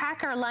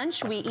pack our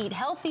lunch, we eat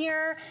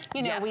healthier.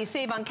 You know, we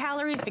save on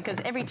calories because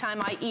every time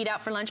I eat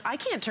out for lunch, I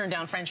can't turn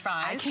down French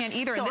fries. I can't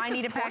either. So and this I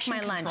need to pack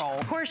my lunch.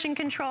 Portion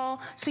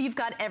control. So you've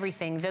got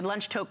everything. The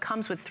lunch tote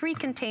comes with 3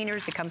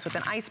 containers. It comes with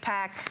an ice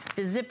pack.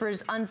 The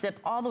zippers unzip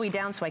all the way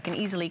down so I can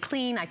easily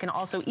clean. I can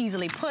also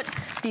easily put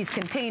these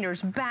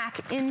containers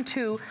back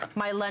into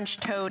my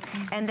lunch tote.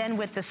 And then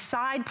with the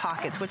side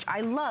pockets, which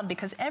I love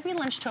because every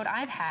lunch tote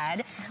I've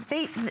had,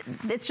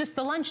 it's just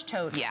the lunch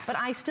tote. Yeah. But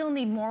I still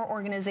need more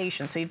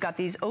organization. So you've got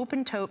these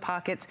open tote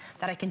pockets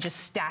that I can just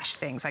stash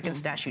things. I can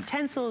stash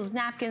utensils,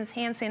 napkins,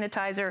 hand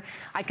sanitizer.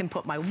 I can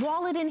put my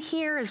wallet in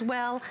here as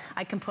well.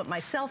 I can put my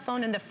cell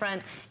phone in the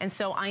front. And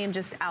so I am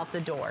just out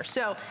the door.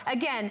 So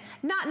again,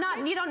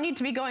 you don't need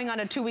to be going on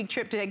a 2-week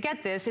trip to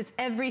get this. It's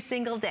every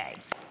single day.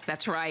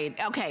 That's right.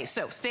 Okay,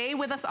 so stay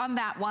with us on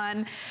that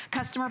one.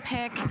 Customer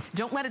pick.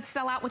 Don't let it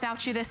sell out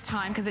without you this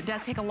time because it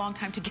does take a long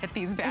time to get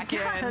these back in.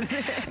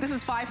 This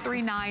is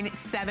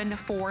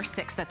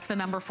 539746. That's the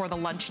number for the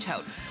lunch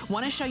tote.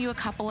 Want to show you a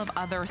couple of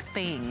other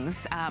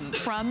things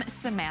from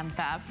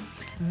Samantha.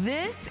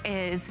 This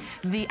is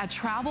a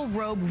travel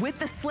robe with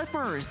the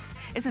slippers.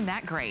 Isn't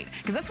that great?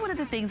 Because that's one of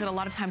the things that a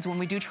lot of times when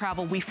we do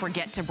travel, we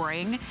forget to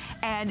bring.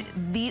 And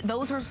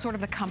those are sort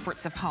of the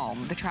comforts of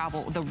home, the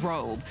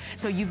robe.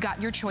 So you've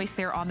got your choice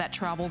there on that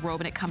travel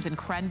robe, and it comes in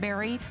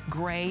cranberry,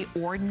 gray,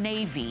 or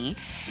navy.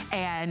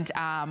 And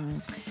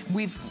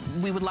we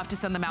would love to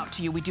send them out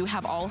to you. We do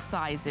have all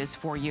sizes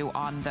for you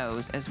on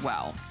those as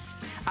well,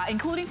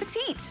 including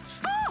petite.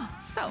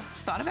 So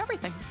thought of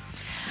everything.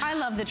 I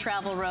love the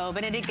travel robe,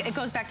 and it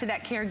goes back to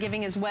that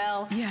caregiving as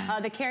well. Yeah.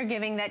 The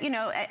caregiving that, you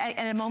know,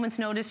 at a moment's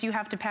notice, you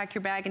have to pack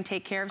your bag and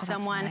take care of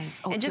someone.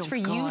 That's nice. And just for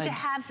you to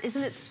have,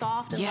 isn't it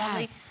soft and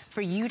lovely?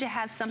 For you to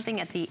have something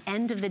at the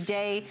end of the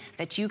day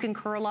that you can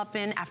curl up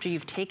in after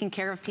you've taken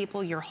care of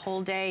people your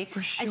whole day.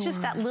 For sure. It's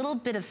just that little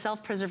bit of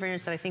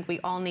self-perseverance that I think we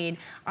all need.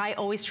 I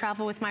always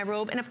travel with my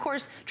robe, and of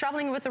course,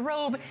 traveling with a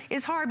robe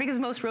is hard because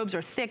most robes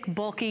are thick,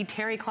 bulky,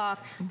 terry cloth.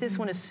 This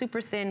one is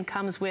super thin,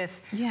 comes with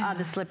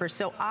the slippers.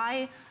 So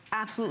I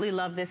absolutely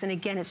love this. And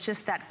again, it's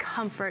just that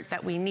comfort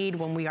that we need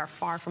when we are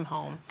far from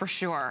home. For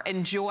sure.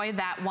 Enjoy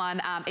that one.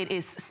 It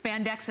is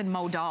spandex and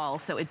modal,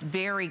 so it's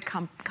very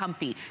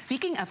comfy.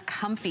 Speaking of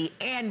comfy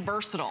and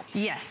versatile.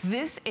 Yes.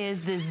 This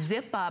is the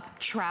zip-up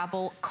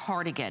travel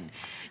cardigan.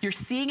 You're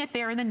seeing it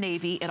there in the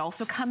navy. It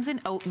also comes in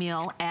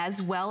oatmeal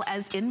as well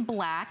as in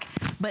black.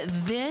 But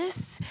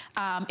this,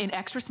 in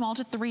extra small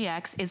to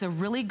 3X, is a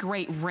really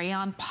great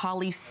rayon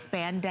poly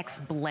spandex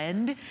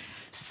blend.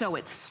 So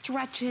it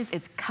stretches,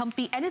 it's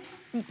comfy, and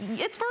it's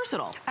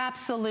versatile.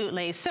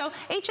 Absolutely. So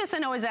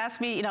HSN always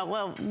asks me, you know,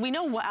 well, we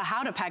know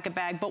how to pack a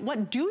bag, but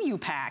what do you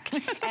pack?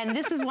 And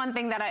this is one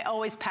thing that I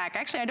always pack.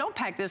 Actually, I don't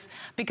pack this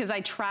because I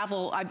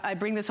travel. I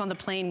bring this on the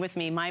plane with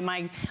me.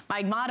 My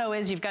motto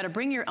is you've got to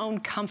bring your own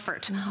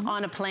comfort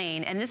on a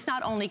plane. And this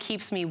not only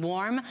keeps me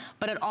warm,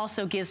 but it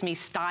also gives me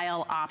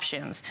style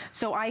options.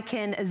 So I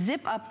can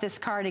zip up this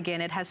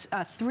cardigan. It has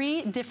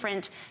 3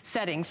 different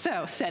settings.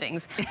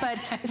 But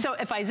so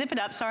if I zip it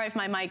up, sorry if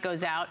my mic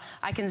goes out,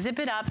 I can zip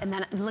it up, and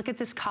then look at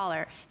this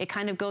collar. It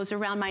kind of goes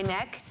around my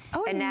neck.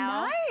 Oh, and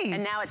now, nice.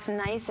 And now it's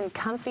nice and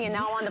comfy, and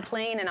now I'm on the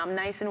plane and I'm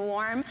nice and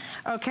warm.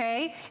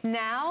 Okay,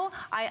 now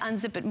I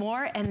unzip it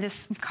more and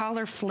this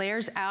collar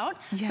flares out.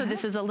 Yeah. So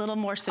this is a little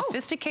more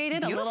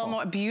sophisticated, a little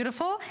more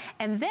beautiful.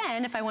 And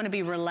then if I want to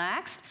be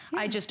relaxed,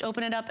 I just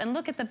open it up and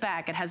look at the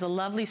back. It has a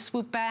lovely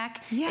swoop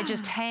back. It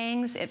just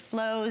hangs, it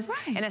flows,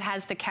 and it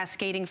has the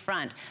cascading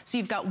front. So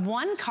you've got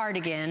one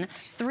cardigan,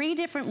 3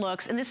 different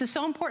looks, and this is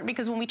so important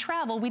because when we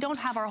travel, we don't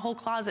have our whole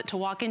closet to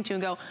walk into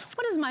and go,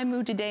 what is my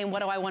mood today and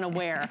what do I want to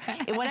wear?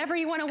 Whatever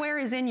you want to wear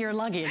is in your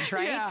luggage,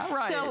 right? Yeah,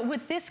 right. So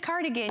with this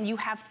cardigan, you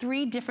have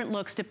 3 different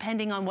looks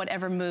depending on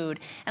whatever mood.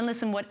 And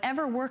listen,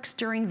 whatever works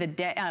during the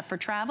day for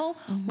travel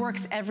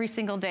works every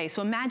single day.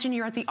 So imagine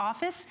you're at the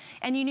office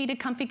and you need a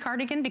comfy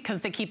cardigan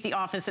because they keep the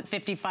office at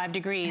 55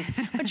 degrees,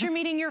 but you're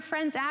meeting your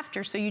friends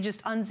after. So you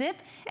just unzip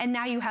and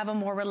now you have a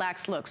more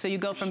relaxed look. So you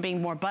go from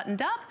being more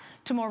buttoned up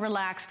to more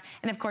relaxed.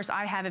 And of course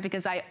I have it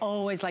because I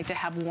always like to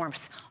have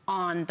warmth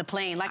on the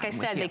plane. Like I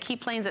said, they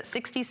keep planes at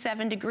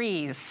 67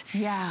 degrees.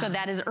 Yeah. So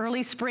that is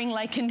early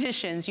spring-like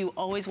conditions. You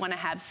always want to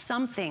have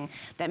something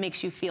that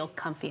makes you feel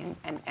comfy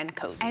and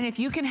cozy. And if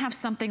you can have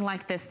something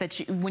like this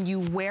that when you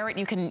wear it,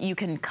 you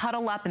can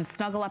cuddle up and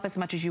snuggle up as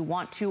much as you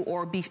want to,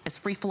 or be as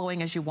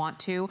free-flowing as you want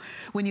to.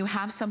 When you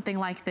have something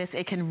like this,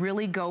 it can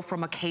really go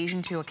from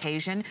occasion to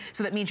occasion.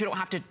 So that means you don't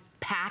have to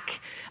pack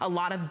a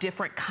lot of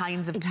different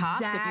kinds of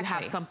tops if you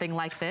have something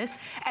like this.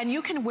 And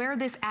you can wear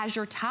this as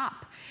your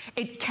top.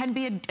 It can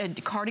be a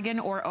cardigan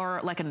or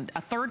like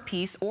a third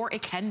piece, or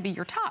it can be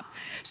your top.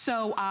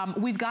 So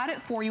we've got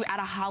it for you at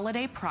a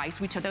holiday price.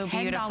 We took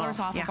 $10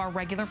 off of our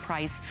regular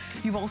price.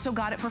 You've also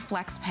got it for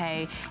flex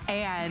pay,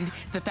 and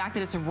the fact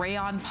that it's a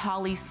rayon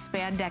poly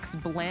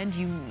spandex blend,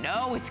 you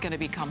know it's gonna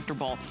be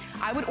comfortable.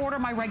 I would order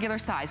my regular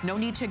size. No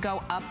need to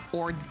go up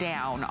or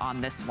down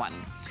on this one.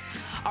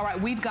 All right,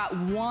 we've got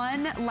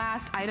one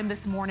last item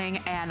this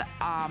morning, and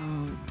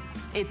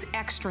it's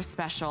extra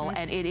special,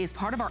 and it is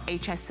part of our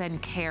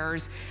HSN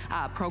Cares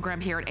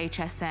program here at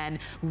HSN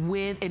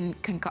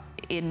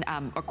in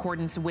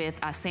accordance with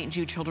St.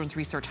 Jude Children's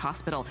Research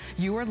Hospital.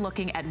 You are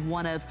looking at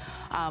one of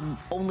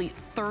only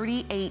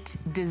 38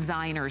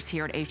 designers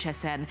here at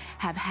HSN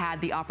have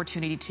had the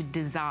opportunity to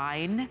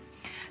design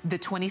the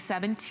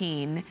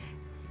 2017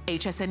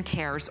 HSN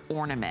Cares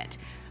ornament.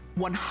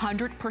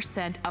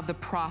 100% of the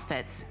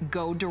profits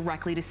go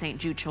directly to St.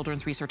 Jude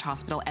Children's Research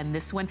Hospital, and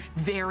this one,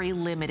 very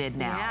limited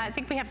now. Yeah, I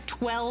think we have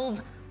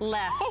 12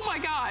 left. Oh my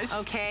gosh.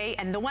 Okay,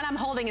 and the one I'm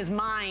holding is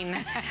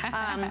mine.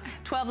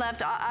 12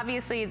 left.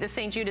 Obviously, the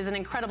St. Jude is an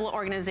incredible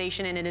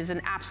organization, and it is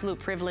an absolute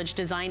privilege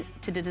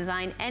to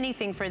design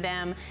anything for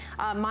them.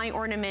 My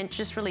ornament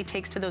just really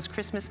takes to those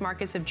Christmas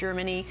markets of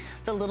Germany,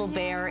 the little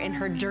bear in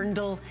her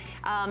dirndl.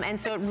 And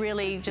so it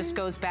really just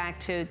goes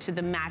back to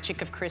the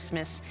magic of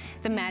Christmas,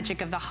 the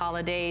magic of the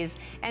holidays,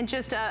 and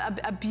just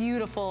a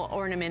beautiful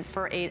ornament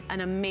for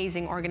an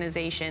amazing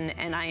organization.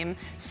 And I am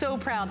so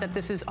proud that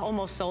this is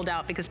almost sold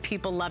out because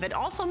people love it.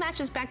 Also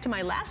matches back to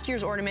my last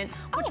year's ornament,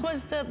 which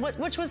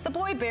was the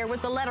boy bear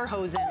with the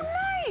lederhosen. Oh,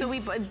 nice. So we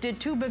did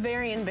 2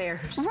 Bavarian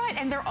bears. Right,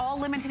 and they're all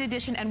limited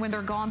edition, and when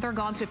they're gone, they're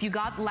gone. So if you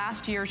got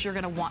last year's, you're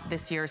gonna want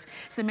this year's.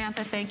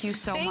 Samantha, thank you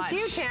so much. Thank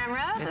you,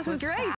 Tamara. This was great.